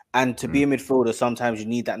 And to be a midfielder, sometimes you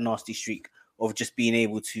need that nasty streak of just being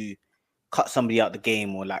able to cut somebody out the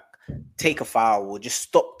game, or like take a foul, or just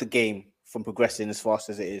stop the game from progressing as fast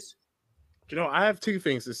as it is. Do you know, I have two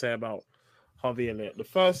things to say about Harvey Elliott. The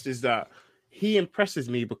first is that he impresses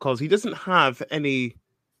me because he doesn't have any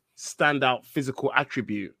standout physical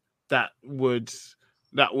attribute that would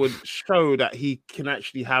show that he can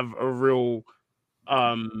actually have a real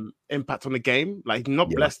impact on the game. Like, he's not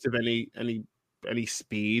blessed with any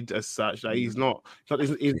speed as such. Like, he's not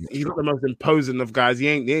the most imposing of guys. He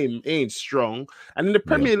ain't strong. And in the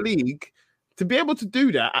Premier League, to be able to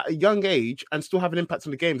do that at a young age and still have an impact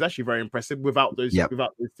on the game is actually very impressive without those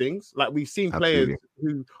things. Like, we've seen players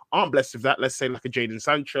who aren't blessed with that. Let's say like a Jadon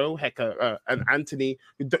Sancho, and Anthony,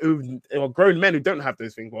 who are grown men who don't have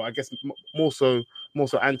those things. Well, I guess more so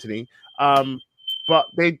Anthony. But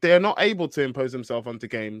they're not able to impose themselves onto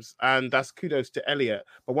games, and that's kudos to Elliott.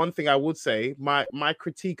 But one thing I would say, my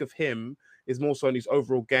critique of him is more so on his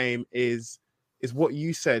overall game is what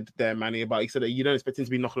you said there, Manny, about, you said that you don't expect him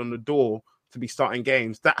to be knocking on the door to be starting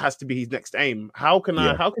games. That has to be his next aim. How can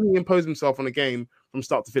he impose himself on a game from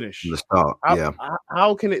start to finish? From the start,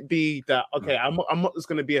 How can it be that, okay, I'm not just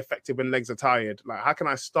going to be effective when legs are tired? Like, how can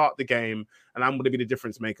I start the game and I'm going to be the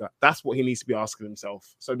difference maker? That's what he needs to be asking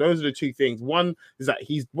himself. So those are the two things. One is that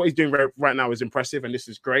what he's doing right now is impressive, and this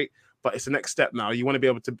is great, but it's the next step now. You want to be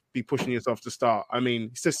able to be pushing yourself to start. I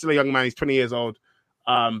mean, he's still a young man. He's 20 years old.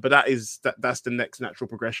 But that's the next natural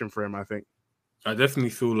progression for him, I think. I definitely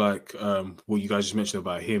feel like what you guys just mentioned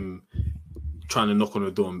about him trying to knock on the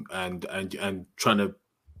door and trying to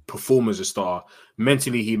perform as a starter.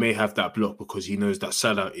 Mentally, he may have that block because he knows that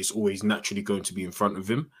Salah is always naturally going to be in front of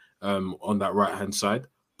him on that right hand side.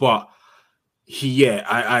 But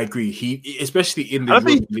I agree. He, especially in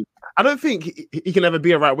the I don't think he can ever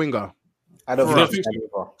be a right winger. I don't think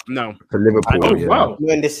so. No, for Liverpool. Wow,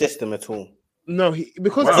 you're in this system at all. No,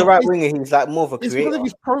 because as a right winger, he's like more of a creator. It's because of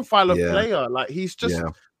his profile of player. Like, he's just.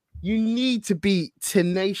 You need to be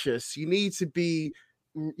tenacious. You need to be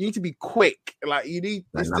quick. Like, you need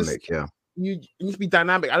dynamic. You need to be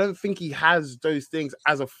dynamic. I don't think he has those things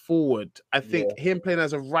as a forward. I think him playing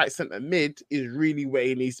as a right centre mid is really where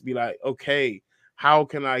he needs to be. Like, okay, how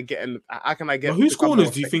can I get in? How can I get? But whose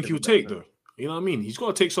corners do you think he'll take, though? You know what I mean? He's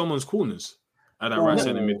got to take someone's corners at that right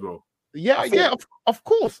centre mid role. Of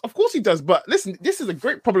course he does. But listen, this is a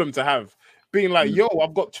great problem to have. Being like, yo,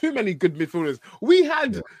 I've got too many good midfielders. We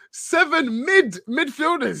had 7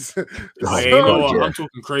 midfielders. I'm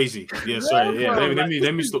talking crazy. Yeah, sorry. Yeah, let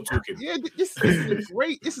me stop talking. Yeah, this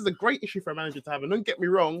is a great issue for a manager to have. And don't get me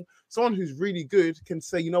wrong, someone who's really good can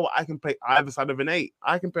say, you know what, I can play either side of an 8.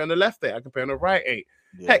 I can play on the left 8. I can play on the right 8.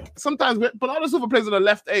 Yeah. Heck, sometimes Bernardo Silva plays on the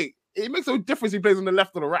left 8. It makes no difference if he plays on the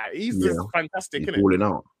left or the right. He's just fantastic, isn't it? Balling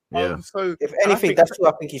out. Yeah. So if anything, that's who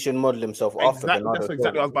I think he should model himself after. That's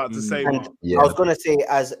exactly what I was about to say. I was going to say,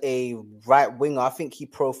 as a right winger, I think he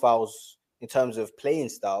profiles in terms of playing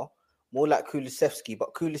style more like Kulusevski,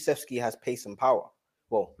 but Kulusevski has pace and power.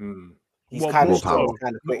 Well, he's kind of strong,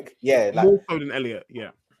 kind of quick. More so than Elliott.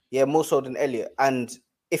 Yeah, more so than Elliott. And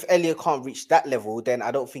if Elliott can't reach that level, then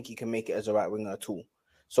I don't think he can make it as a right winger at all.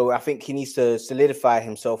 So I think he needs to solidify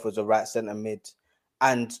himself as a right centre mid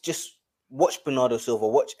and just watch Bernardo Silva.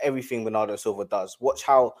 Watch everything Bernardo Silva does. Watch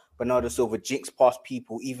how Bernardo Silva jinks past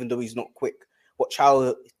people, even though he's not quick. Watch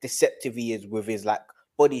how deceptive he is with his like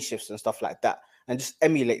body shifts and stuff like that, and just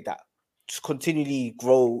emulate that. Just continually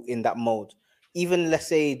grow in that mode. Even let's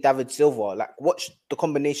say David Silva, like watch the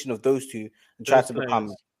combination of those two and try to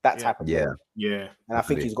become that type of player. Yeah. And I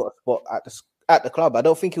think he's got a spot at the club. I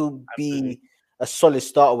don't think he'll be a solid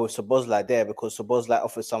starter with Szoboszlai there, because Szoboszlai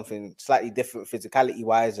offers something slightly different physicality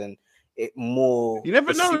wise and it more. You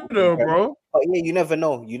never know, though, bro. But yeah, you never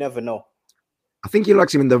know. You never know. I think he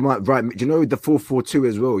likes him in the right. Do you know the 4-4-2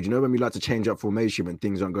 as well? Do you know when we like to change up formation when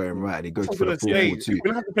things aren't going right? And he goes for the 4-4-2. We're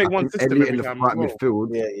gonna have to play one system in the right midfield.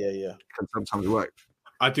 Yeah. Can sometimes work.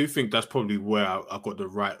 I do think that's probably where I got the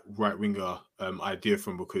right winger idea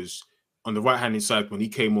from, because on the right hand side when he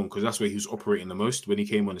came on, because that's where he was operating the most when he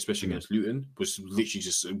came on, especially against Luton, was literally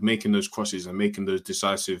just making those crosses and making those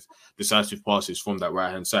decisive passes from that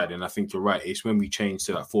right hand side. And I think you're right. It's when we change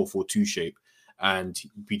to that 4-4-2 shape, and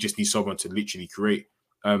we just need someone to literally create.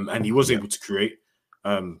 And he was able to create.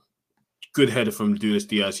 Good header from Luis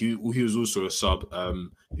Diaz. He was also a sub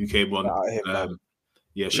who came on.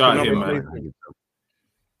 Shout out him, man.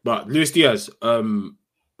 But Luis Diaz,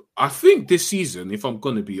 I think this season, if I'm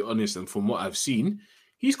going to be honest, and from what I've seen,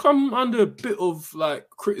 he's come under a bit of like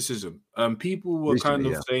criticism. People were Recently,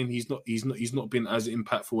 kind of saying he's not been as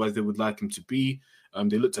impactful as they would like him to be.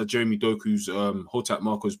 They looked at Jeremy Doku's Hotak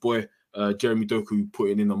Marco's boy, Jeremy Doku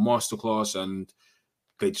putting in a masterclass, and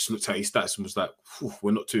they just looked at his stats and was like,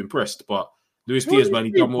 we're not too impressed. But Luis Diaz, man,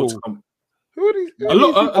 he got more to come. Who are these? A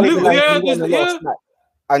little, yeah.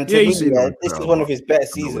 And to me, this is one of his better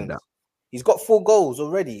seasons. He's got 4 goals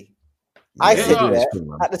already. I said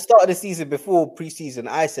at the start of the season, before preseason,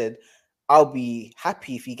 I said I'll be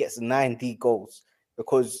happy if he gets 9 goals,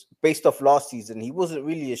 because based off last season, he wasn't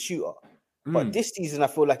really a shooter. But this season, I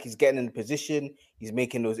feel like he's getting in the position. He's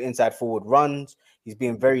making those inside forward runs. He's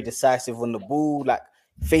being very decisive on the ball, like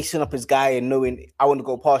facing up his guy and knowing I want to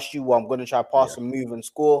go past you, or I'm going to try pass and move and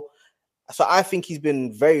score. So I think he's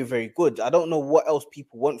been very, very good. I don't know what else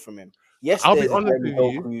people want from him. Yes, I'll be honest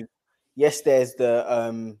with you. Yes, there's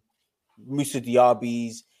the Musa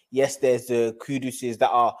Diabis. Yes, there's the Kuduses that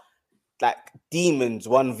are like demons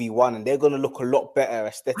 1v1, and they're going to look a lot better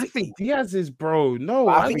aesthetically. I think Diaz is, bro. No,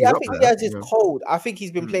 I think Diaz is cold. I think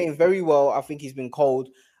he's been playing very well. I think he's been cold,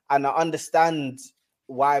 and I understand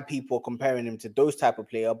why people are comparing him to those type of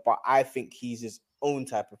player, but I think he's his own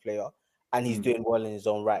type of player, and he's doing well in his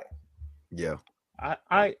own right. Yeah,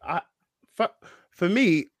 for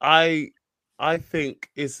me, I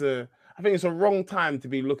think it's a wrong time to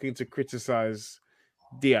be looking to criticize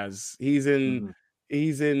Diaz. He's in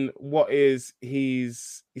when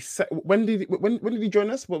did he join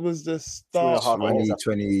us? What was the start?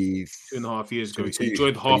 2020, 2.5 years ago. He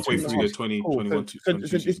joined halfway through the 2021.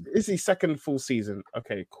 It's his second full season.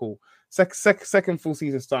 Okay, cool. Second full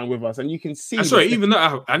season starting with us, and you can see. Even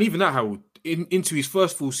that, Harold, into his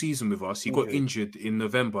first full season with us, he got injured in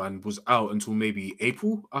November and was out until maybe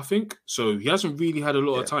April, I think. So he hasn't really had a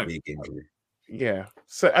lot of time. Yeah.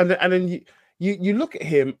 So and then you look at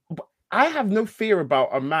him. I have no fear about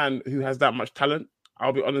a man who has that much talent.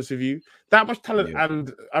 I'll be honest with you. That much talent,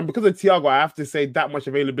 and because of Thiago, I have to say that much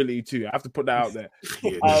availability too. I have to put that out there.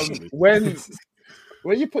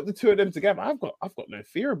 When you put the two of them together, I've got no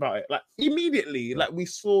fear about it. Like immediately, like we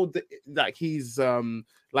saw his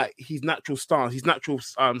natural stance, his natural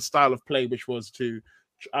style of play, which was to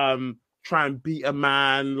try and beat a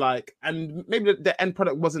man, like, and maybe the end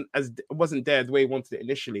product wasn't there the way he wanted it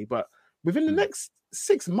initially, but within the next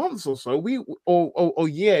 6 months or so, or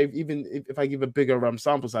year, even if I give a bigger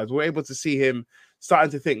sample size, we're able to see him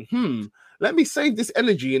starting to think, let me save this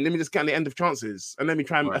energy and let me just get on the end of chances and let me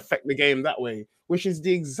try and affect the game that way, which is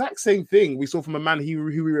the exact same thing we saw from a man who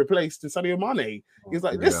we replaced in Sadio Mane. He's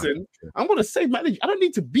like, listen, I'm going to save my energy. I don't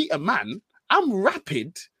need to beat a man. I'm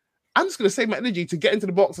rapid. I'm just going to save my energy to get into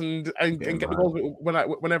the box and get the goals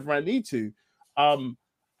whenever I need to.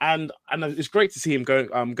 And it's great to see him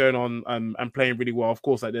going on and playing really well. Of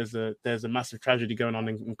course, like there's a massive tragedy going on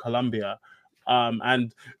in Colombia.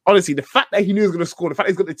 And honestly, the fact that he knew he was going to score, the fact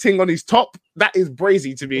he's got the ting on his top, that is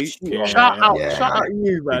brazy to me. Shout out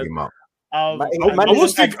you, man. I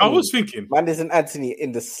was thinking. Man isn't Anthony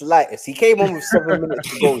in the slightest. He came on with 7 minutes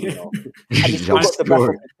to go, and he still got the back of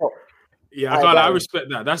the top. Yeah, I respect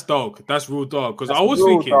that. That's dog. That's real dog. Because I was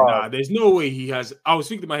thinking, there's no way he has. I was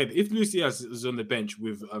thinking in my head, if Luis Diaz is on the bench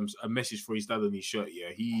with a message for his dad on his shirt,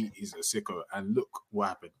 he is a sicko. And look what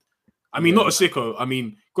happened. I mean, not a sicko. I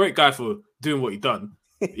mean, great guy for doing what he done.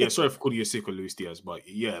 Yeah, sorry for calling you a sicko, Luis Diaz, but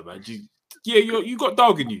yeah, man. You got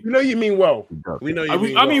dog in you. You know you mean well. We know you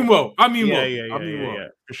mean well. I mean well.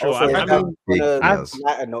 For sure. Also, I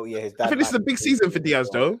think this is a big season for Diaz,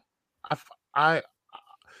 though. I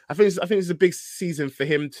think it's a big season for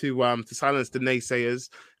him to silence the naysayers,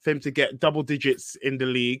 for him to get double digits in the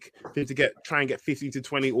league, for him to try and get 15 to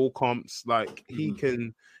 20 all comps. Like he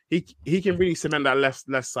can really cement that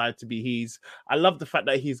left side to be his. I love the fact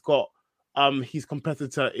that he's got his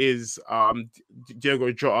competitor is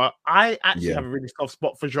Diogo Jota. I actually have a really soft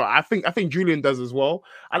spot for Jota. I think Julian does as well.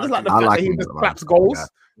 I just like the fact that he just claps goals.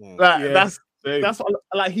 That's what,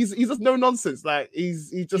 like he's just no nonsense. Like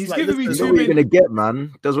he's like giving me too many. You're gonna get,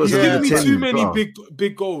 man. Does what he's giving me too many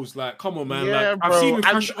big goals. Like, come on, man. Yeah, like I've seen him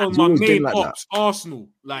crash on my main ops, Arsenal.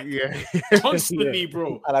 Like constantly,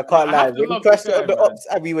 bro. And I can't lie, when he crashed on the ops,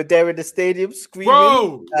 and we were there in the stadium screaming.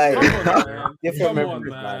 Bro, come on,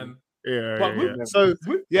 man. So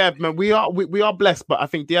man, we are blessed, but I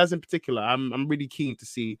think Diaz in particular, I'm really keen to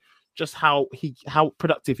see just how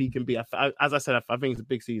productive he can be. As I said, I think it's a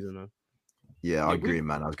big season, man. Yeah, I agree,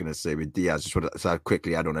 man. I was going to say with Diaz, just want to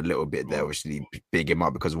quickly add on a little bit there, obviously big him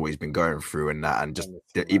up because of what he's been going through and that, and just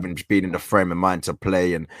even being in the frame of mind to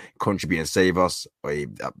play and contribute and save us.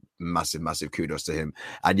 Massive kudos to him.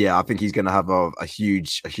 And yeah, I think he's going to have a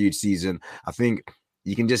huge season. I think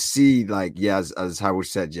you can just see, like, yeah, as Harold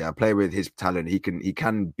said, yeah, a player with his talent, he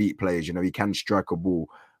can beat players, you know, he can strike a ball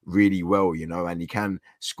really well, you know, and he can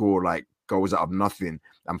score like goals out of nothing.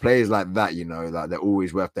 And players like that, you know, like they're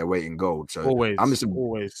always worth their weight in gold. So I'm just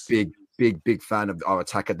a big fan of our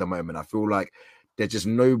attack at the moment. I feel like there's just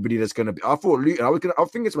nobody that's gonna be. I thought Luton, I was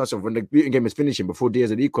thinking to myself when the Luton game was finishing before Diaz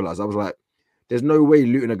had equalized, I was like, there's no way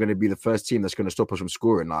Luton are going to be the first team that's going to stop us from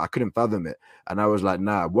scoring. Like, I couldn't fathom it. And I was like,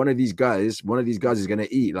 nah, one of these guys is going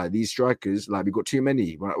to eat. Like, these strikers, like, we got too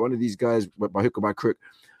many. One of these guys, by hook or by crook,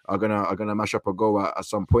 are gonna mash up a goal at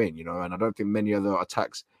some point, you know. And I don't think many other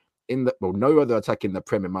attacks no other attack in the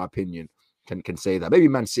Prem, in my opinion, can say that. Maybe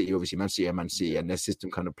Man City, obviously, Man City, and their system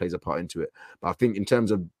kind of plays a part into it. But I think in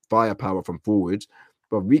terms of firepower from forwards,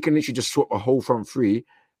 but we can literally just swap a whole front three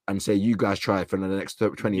and say, you guys try for the next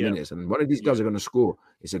 20 minutes. And one of these guys are going to score.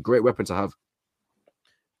 It's a great weapon to have.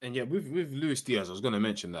 And yeah, with Luis Diaz, I was going to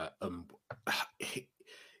mention that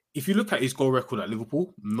if you look at his goal record at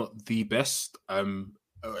Liverpool, not the best,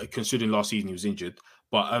 considering last season he was injured.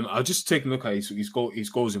 But I'll just take a look at his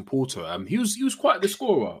goals in Porto. He was quite the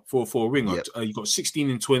scorer for a winger. Yep. He got 16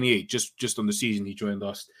 and 28 just on the season he joined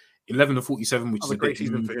us. 11 and 47, which is a great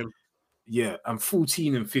season for him. Yeah, and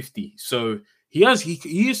 14 and 50. So he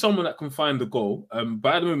is someone that can find the goal.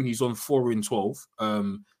 But at the moment he's on 4 in 12,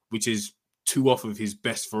 which is 2 off of his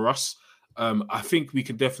best for us. I think we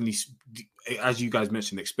can definitely, as you guys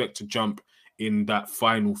mentioned, expect to jump in that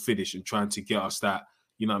final finish and trying to get us that.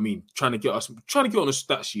 You know what I mean? Trying to get on a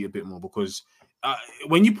stat sheet a bit more, because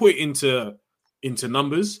when you put it into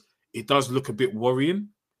numbers, it does look a bit worrying.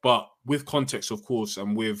 But with context, of course,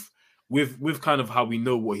 and with kind of how we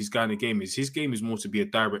know what his kind of game is, his game is more to be a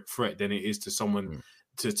direct threat than it is to someone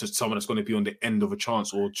to someone that's going to be on the end of a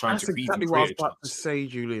chance or trying to create a chance. That's exactly what I was about to say,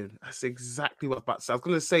 Julian. That's exactly what I was about to say. I was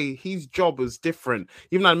going to say his job was different.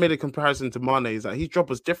 Even though I made a comparison to Mane, is that his job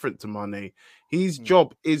was different to Mane. His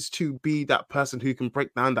job is to be that person who can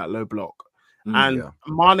break down that low block. Mane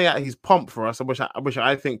at his pomp for us, which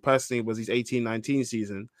I think personally was his 18-19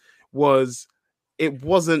 season,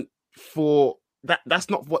 wasn't for that's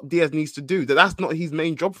not what Diaz needs to do. That's not his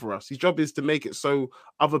main job for us. His job is to make it so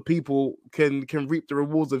other people can reap the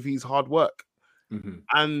rewards of his hard work. Mm-hmm.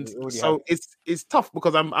 And so it's tough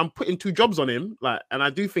because I'm putting 2 jobs on him, and I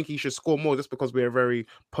do think he should score more just because we're a very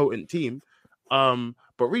potent team.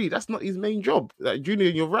 But really, that's not his main job.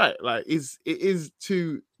 Julian, you're right. It is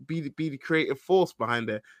to be the creative force behind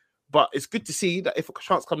there. But it's good to see that if a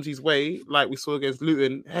chance comes his way, like we saw against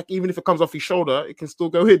Luton, heck, even if it comes off his shoulder, it can still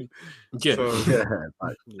go in. Yeah.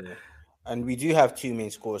 Yeah. And we do have 2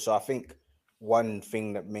 main scorers. So I think one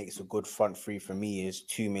thing that makes a good front three for me is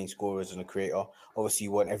 2 main scorers and a creator. Obviously,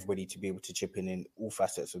 you want everybody to be able to chip in all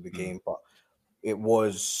facets of the game. But it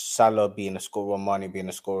was Salah being a scorer, Mane being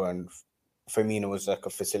a scorer, and Firmino was like a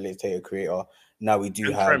facilitator, creator. Now we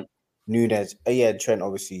do have Trent. Nunes. Trent,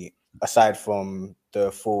 obviously, aside from the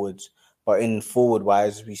forwards, but in forward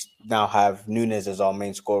wise, we now have Nunes as our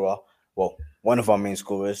main scorer. Well, one of our main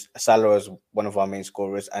scorers, Salah as one of our main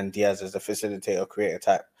scorers, and Diaz as the facilitator, creator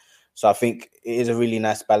type. So I think it is a really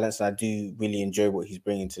nice balance, and I do really enjoy what he's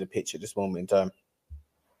bringing to the pitch at this moment in time.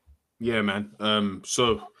 Yeah, man.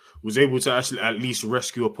 So was able to actually at least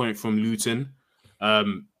rescue a point from Luton.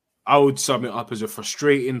 I would sum it up as a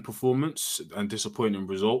frustrating performance and disappointing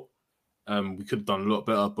result. We could have done a lot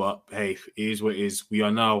better, but hey, it is what it is. We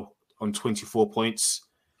are now on 24 points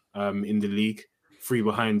in the league, 3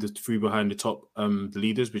 behind the top the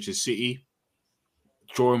leaders, which is City,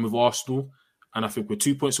 drawing with Arsenal, and I think we're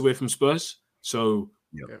 2 points away from Spurs. So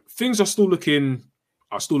things are still looking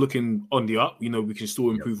on the up. You know, we can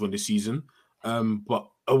still improve on this season, but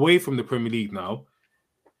away from the Premier League now,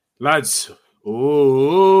 lads.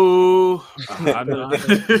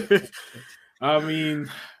 I mean.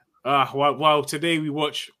 While today we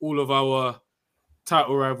watch all of our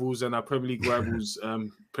title rivals and our Premier League rivals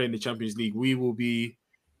playing the Champions League, we will be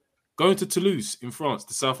going to Toulouse in France,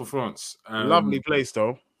 the south of France. Lovely place,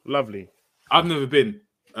 though. Lovely. I've never been.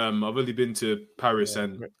 I've only been to Paris,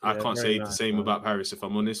 and I can't say the same about Paris, if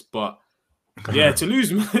I'm honest. But yeah,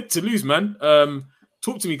 Toulouse, man.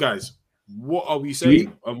 Talk to me, guys. What are we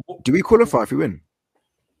saying? Do we qualify if we win?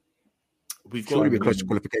 We've surely be close to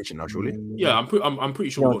qualification now, surely. Yeah, I'm pretty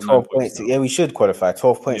sure. 12 points. Yeah, we should qualify.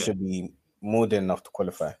 12 points should be more than enough to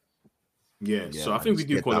qualify. Yeah, so I think we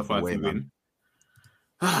do qualify if we win.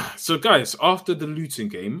 So, guys, after the Luton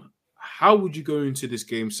game, how would you go into this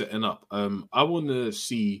game setting up? I want to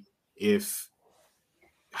see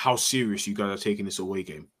how serious you guys are taking this away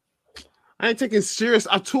game. I ain't taking serious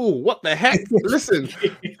at all. What the heck? Listen,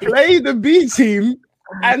 play the B team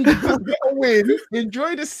and just get a win,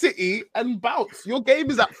 enjoy the city, and bounce. Your game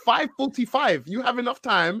is at 5:45. You have enough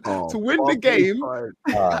time to win the game.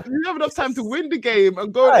 You have enough time to win the game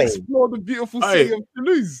and go and explore the beautiful city of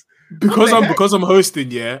Toulouse. Because I'm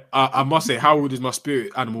hosting, I must say, Harold is my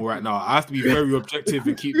spirit animal right now. I have to be very objective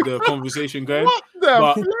and keep the conversation going. What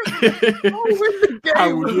the Go win the game.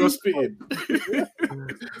 Harold, you're spitting.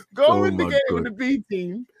 Go win the game with the B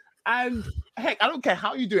team. And heck, I don't care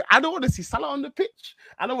how you do it. I don't want to see Salah on the pitch.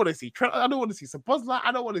 I don't want to see Trent. I don't want to see Sabozla.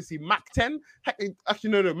 I don't want to see Mac 10. Heck,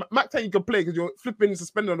 actually, no. Mac 10 you can play because you're flipping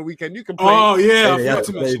suspended on the weekend. You can play. Oh, yeah. I forgot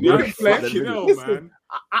to mention you can play. Listen,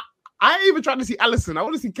 I ain't even trying to see Allison. I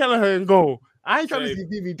want to see Kelleher in goal. I ain't trying to see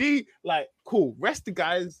DVD. Like, cool. Rest the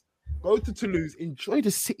guys. Go to Toulouse. Enjoy the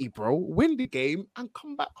city, bro. Win the game and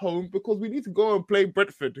come back home because we need to go and play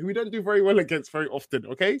Brentford, who we don't do very well against very often,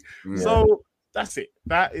 okay? Yeah. So that's it.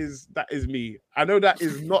 That is me. I know that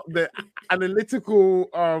is not the analytical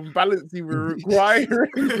balance you were requiring.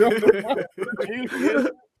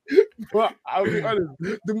 But I'll be honest.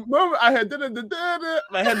 The moment I had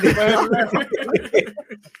my head.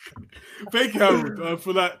 Thank you, Harold,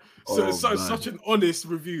 for that. Such an honest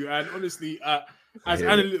review, and honestly, as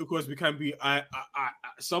analytical as we can be,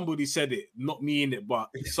 somebody said it, not me in it, but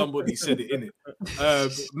somebody said it in it.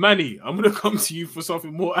 Manny, I'm gonna come to you for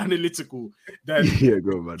something more analytical than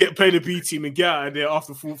get play the B team and get out of there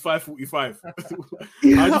after 5:45. How do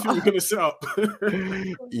you think we're gonna set up?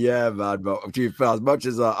 Yeah, man. But to be fair, as much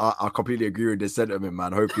as I completely agree with the sentiment,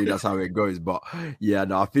 man. Hopefully that's how it goes. But yeah,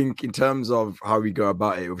 no, I think in terms of how we go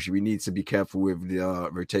about it, obviously we need to be careful with the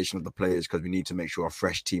rotation of the players because we need to make sure our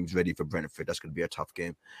fresh team's ready for Brentford. That's going to be a tough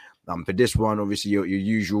game. For this one, obviously your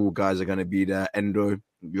usual guys are going to be there. Endo,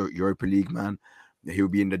 Europa League man, he'll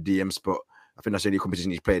be in the DM spot. I think that's the only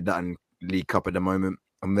competition he's played that in League Cup at the moment.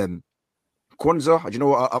 And then Kwanzaa, do you know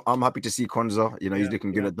what? I'm happy to see Kwanzaa. You know, he's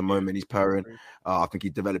looking good at the moment. He's pairing. I think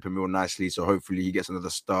he's developing real nicely. So hopefully he gets another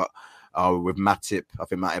start with Matip. I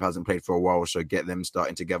think Matip hasn't played for a while, so get them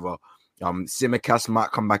starting together. Tsimikas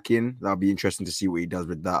might come back in. That'll be interesting to see what he does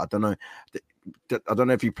with that. I don't know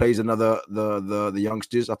if he plays another the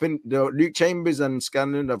youngsters. I think Luke Chambers and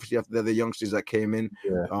Scanlon, obviously they're the youngsters that came in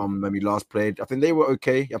when we last played. I think they were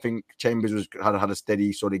okay. I think Chambers had a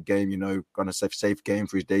steady, solid game. You know, kind of safe game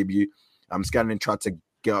for his debut. Scanlon tried to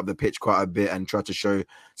get up the pitch quite a bit and tried to show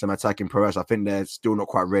some attacking prowess. I think they're still not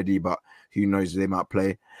quite ready, but who knows, they might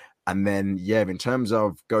play. And then, in terms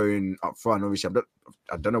of going up front, obviously,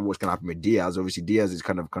 I don't know what's going to happen with Diaz. Obviously, Diaz has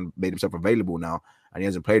kind of made himself available now, and he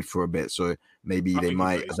hasn't played for a bit. So maybe they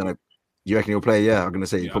might. I don't know. You reckon he'll play? Yeah, I'm going to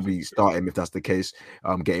say probably start him if that's the case.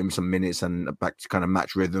 Get him some minutes and back to kind of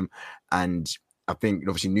match rhythm. And I think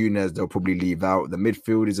obviously Nunes they'll probably leave out. The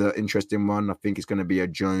midfield is an interesting one. I think it's going to be a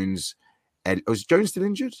Jones. Was Jones still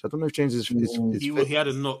injured? I don't know if James is he had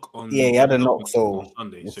a knock on. Yeah, he had a knock on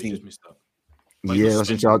Sunday, so he just missed out. I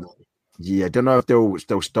don't know if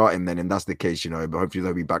they'll start him then, and that's the case, you know. But hopefully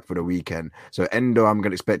they'll be back for the weekend. So Endo, I'm going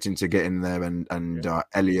to expect him to get in there, and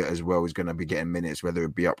Elliot as well is going to be getting minutes, whether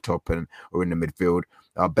it be up top or in the midfield.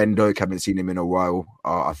 Ben Doak, haven't seen him in a while.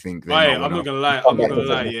 I think. I'm not gonna lie. I'm not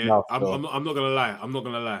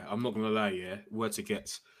gonna lie. Yeah, word to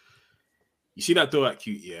get. You see that Doak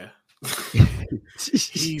cute? Yeah.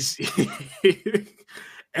 He's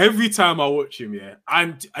every time I watch him,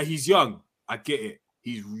 and he's young. I get it.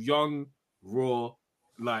 He's young, raw,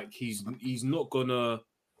 like he's not gonna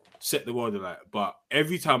set the world alight. But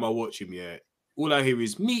every time I watch him, all I hear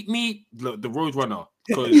is meet the road runner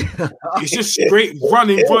because it's just straight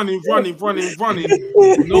running.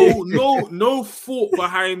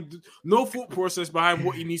 No thought process behind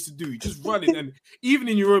what he needs to do. Just running, and even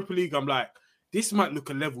in Europa League, I'm like, this might look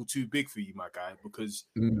a level too big for you, my guy, because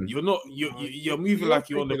you're moving like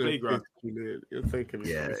you're on the playground. You're thinking,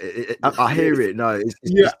 I hear it. No,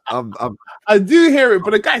 I do hear it,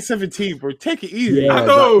 but the guy's 17, bro. Take it easy. I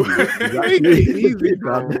know. Exactly. Take it easy,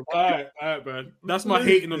 bro. All right, man. That's my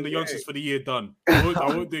hating on the youngsters for the year done. I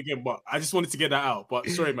won't do it again, but I just wanted to get that out. But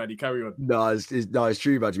sorry, man, carry on. No, it's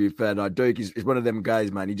true, man. To be fair, no, Doak is one of them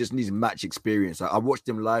guys, man. He just needs match experience. I watched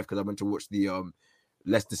him live because I went to watch the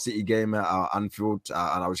Leicester City game at Anfield,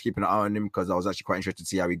 and I was keeping an eye on him because I was actually quite interested to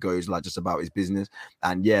see how he goes, like just about his business.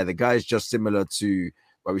 And the guy is just similar to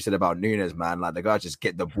what we said about Nunes, man. Like the guy just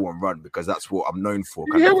get the ball and run because that's what I'm known for.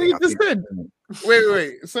 You hear what you just said?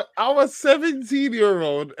 Wait. So our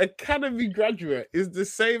 17-year-old academy graduate is the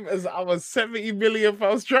same as our 70 million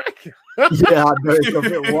pound striker. Yeah, I know it's a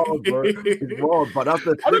bit wild, bro. It's wild, but that's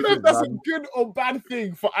the. I don't know if that's a good or bad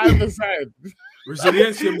thing for either side.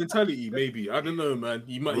 Resilience and mentality, maybe. I don't know, man.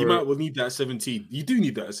 You might well need that at 17. You do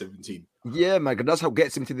need that at 17. Yeah, man, because that's how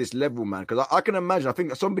gets him to this level, man. Because I can imagine. I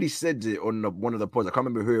think somebody said it on one of the pods. I can't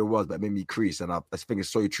remember who it was, but it made me crease, and I think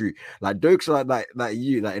it's so true. Like Dokes, like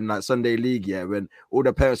you, like in like Sunday League, yeah, when all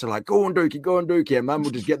the parents are like, "Go on, Doki," and man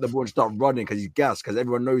will just get the ball and start running because he's gassed, because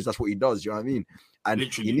everyone knows that's what he does. You know what I mean? And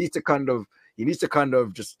he needs to kind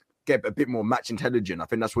of just get a bit more match intelligent. I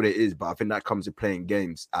think that's what it is, but I think that comes to playing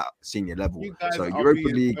games at senior level. So Europa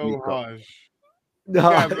League.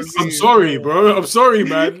 I'm sorry, bro. I'm sorry,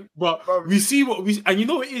 man. But we see what we and you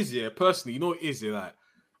know what it is, yeah. Personally, you know what it is, yeah. Like,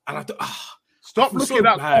 and I stop looking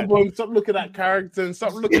at Cobham, stop looking at character, and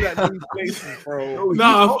stop looking at these places, bro.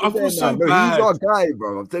 I feel so bad. He's our guy,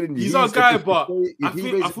 bro. I'm telling you, he's our guy. But I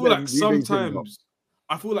feel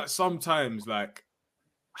like sometimes, like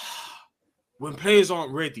when players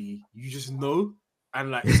aren't ready, you just know,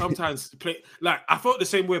 and like sometimes like I felt the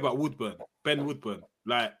same way about Ben Woodburn,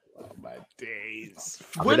 like. Oh my days!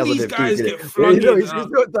 When these guys get flung in, it's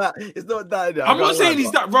not that. I'm not saying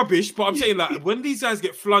he's that rubbish, but I'm saying like when these guys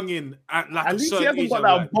get flung in at like at least he hasn't got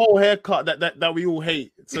that bowl haircut that we all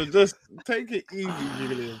hate. So just take it easy,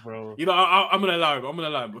 Julian, bro. You know, I'm gonna allow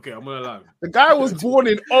him. Okay, I'm gonna allow him. The guy was born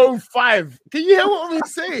in 05. Can you hear what we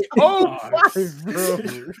say? 05, bro.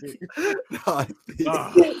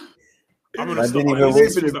 I'm gonna stop.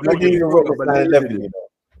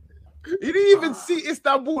 He didn't even see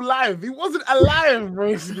Istanbul live. He wasn't alive,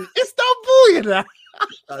 bro. Istanbul, you know.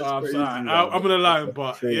 I'm sorry. I'm gonna allow him,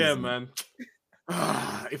 but yeah, man.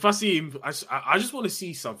 If I see him, I just want to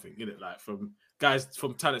see something in it, like from guys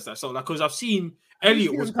from talents that so like because I've seen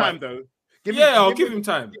Elliot was time though. I'll give him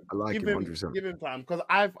time. I like him 100%. Give him time because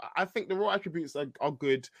I think the raw attributes are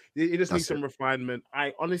good. He just needs some refinement.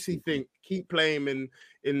 I honestly think keep playing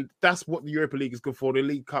in that's what the Europa League is good for. The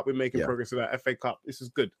League Cup, we're making progress with that. FA Cup, this is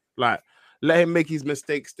good. Like let him make his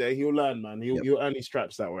mistakes there. He'll learn, man. He'll earn his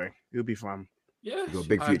stripes that way. He'll be fine. Yeah, he's got a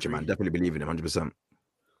big future, man. Definitely believe in him 100%.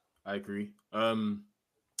 I agree. I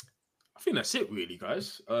think that's it, really,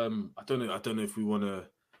 guys. I don't know if we want to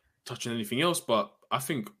touch on anything else, but I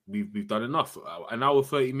think we've done enough. An hour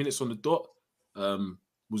 30 minutes on the dot.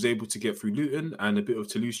 Was able to get through Luton and a bit of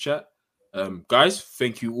Toulouse chat. Guys,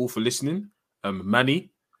 thank you all for listening.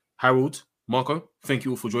 Manny, Harold, Marco, thank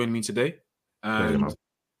you all for joining me today. And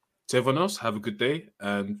to everyone else, have a good day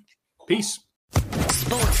and peace.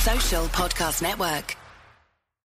 Sports Social Podcast Network.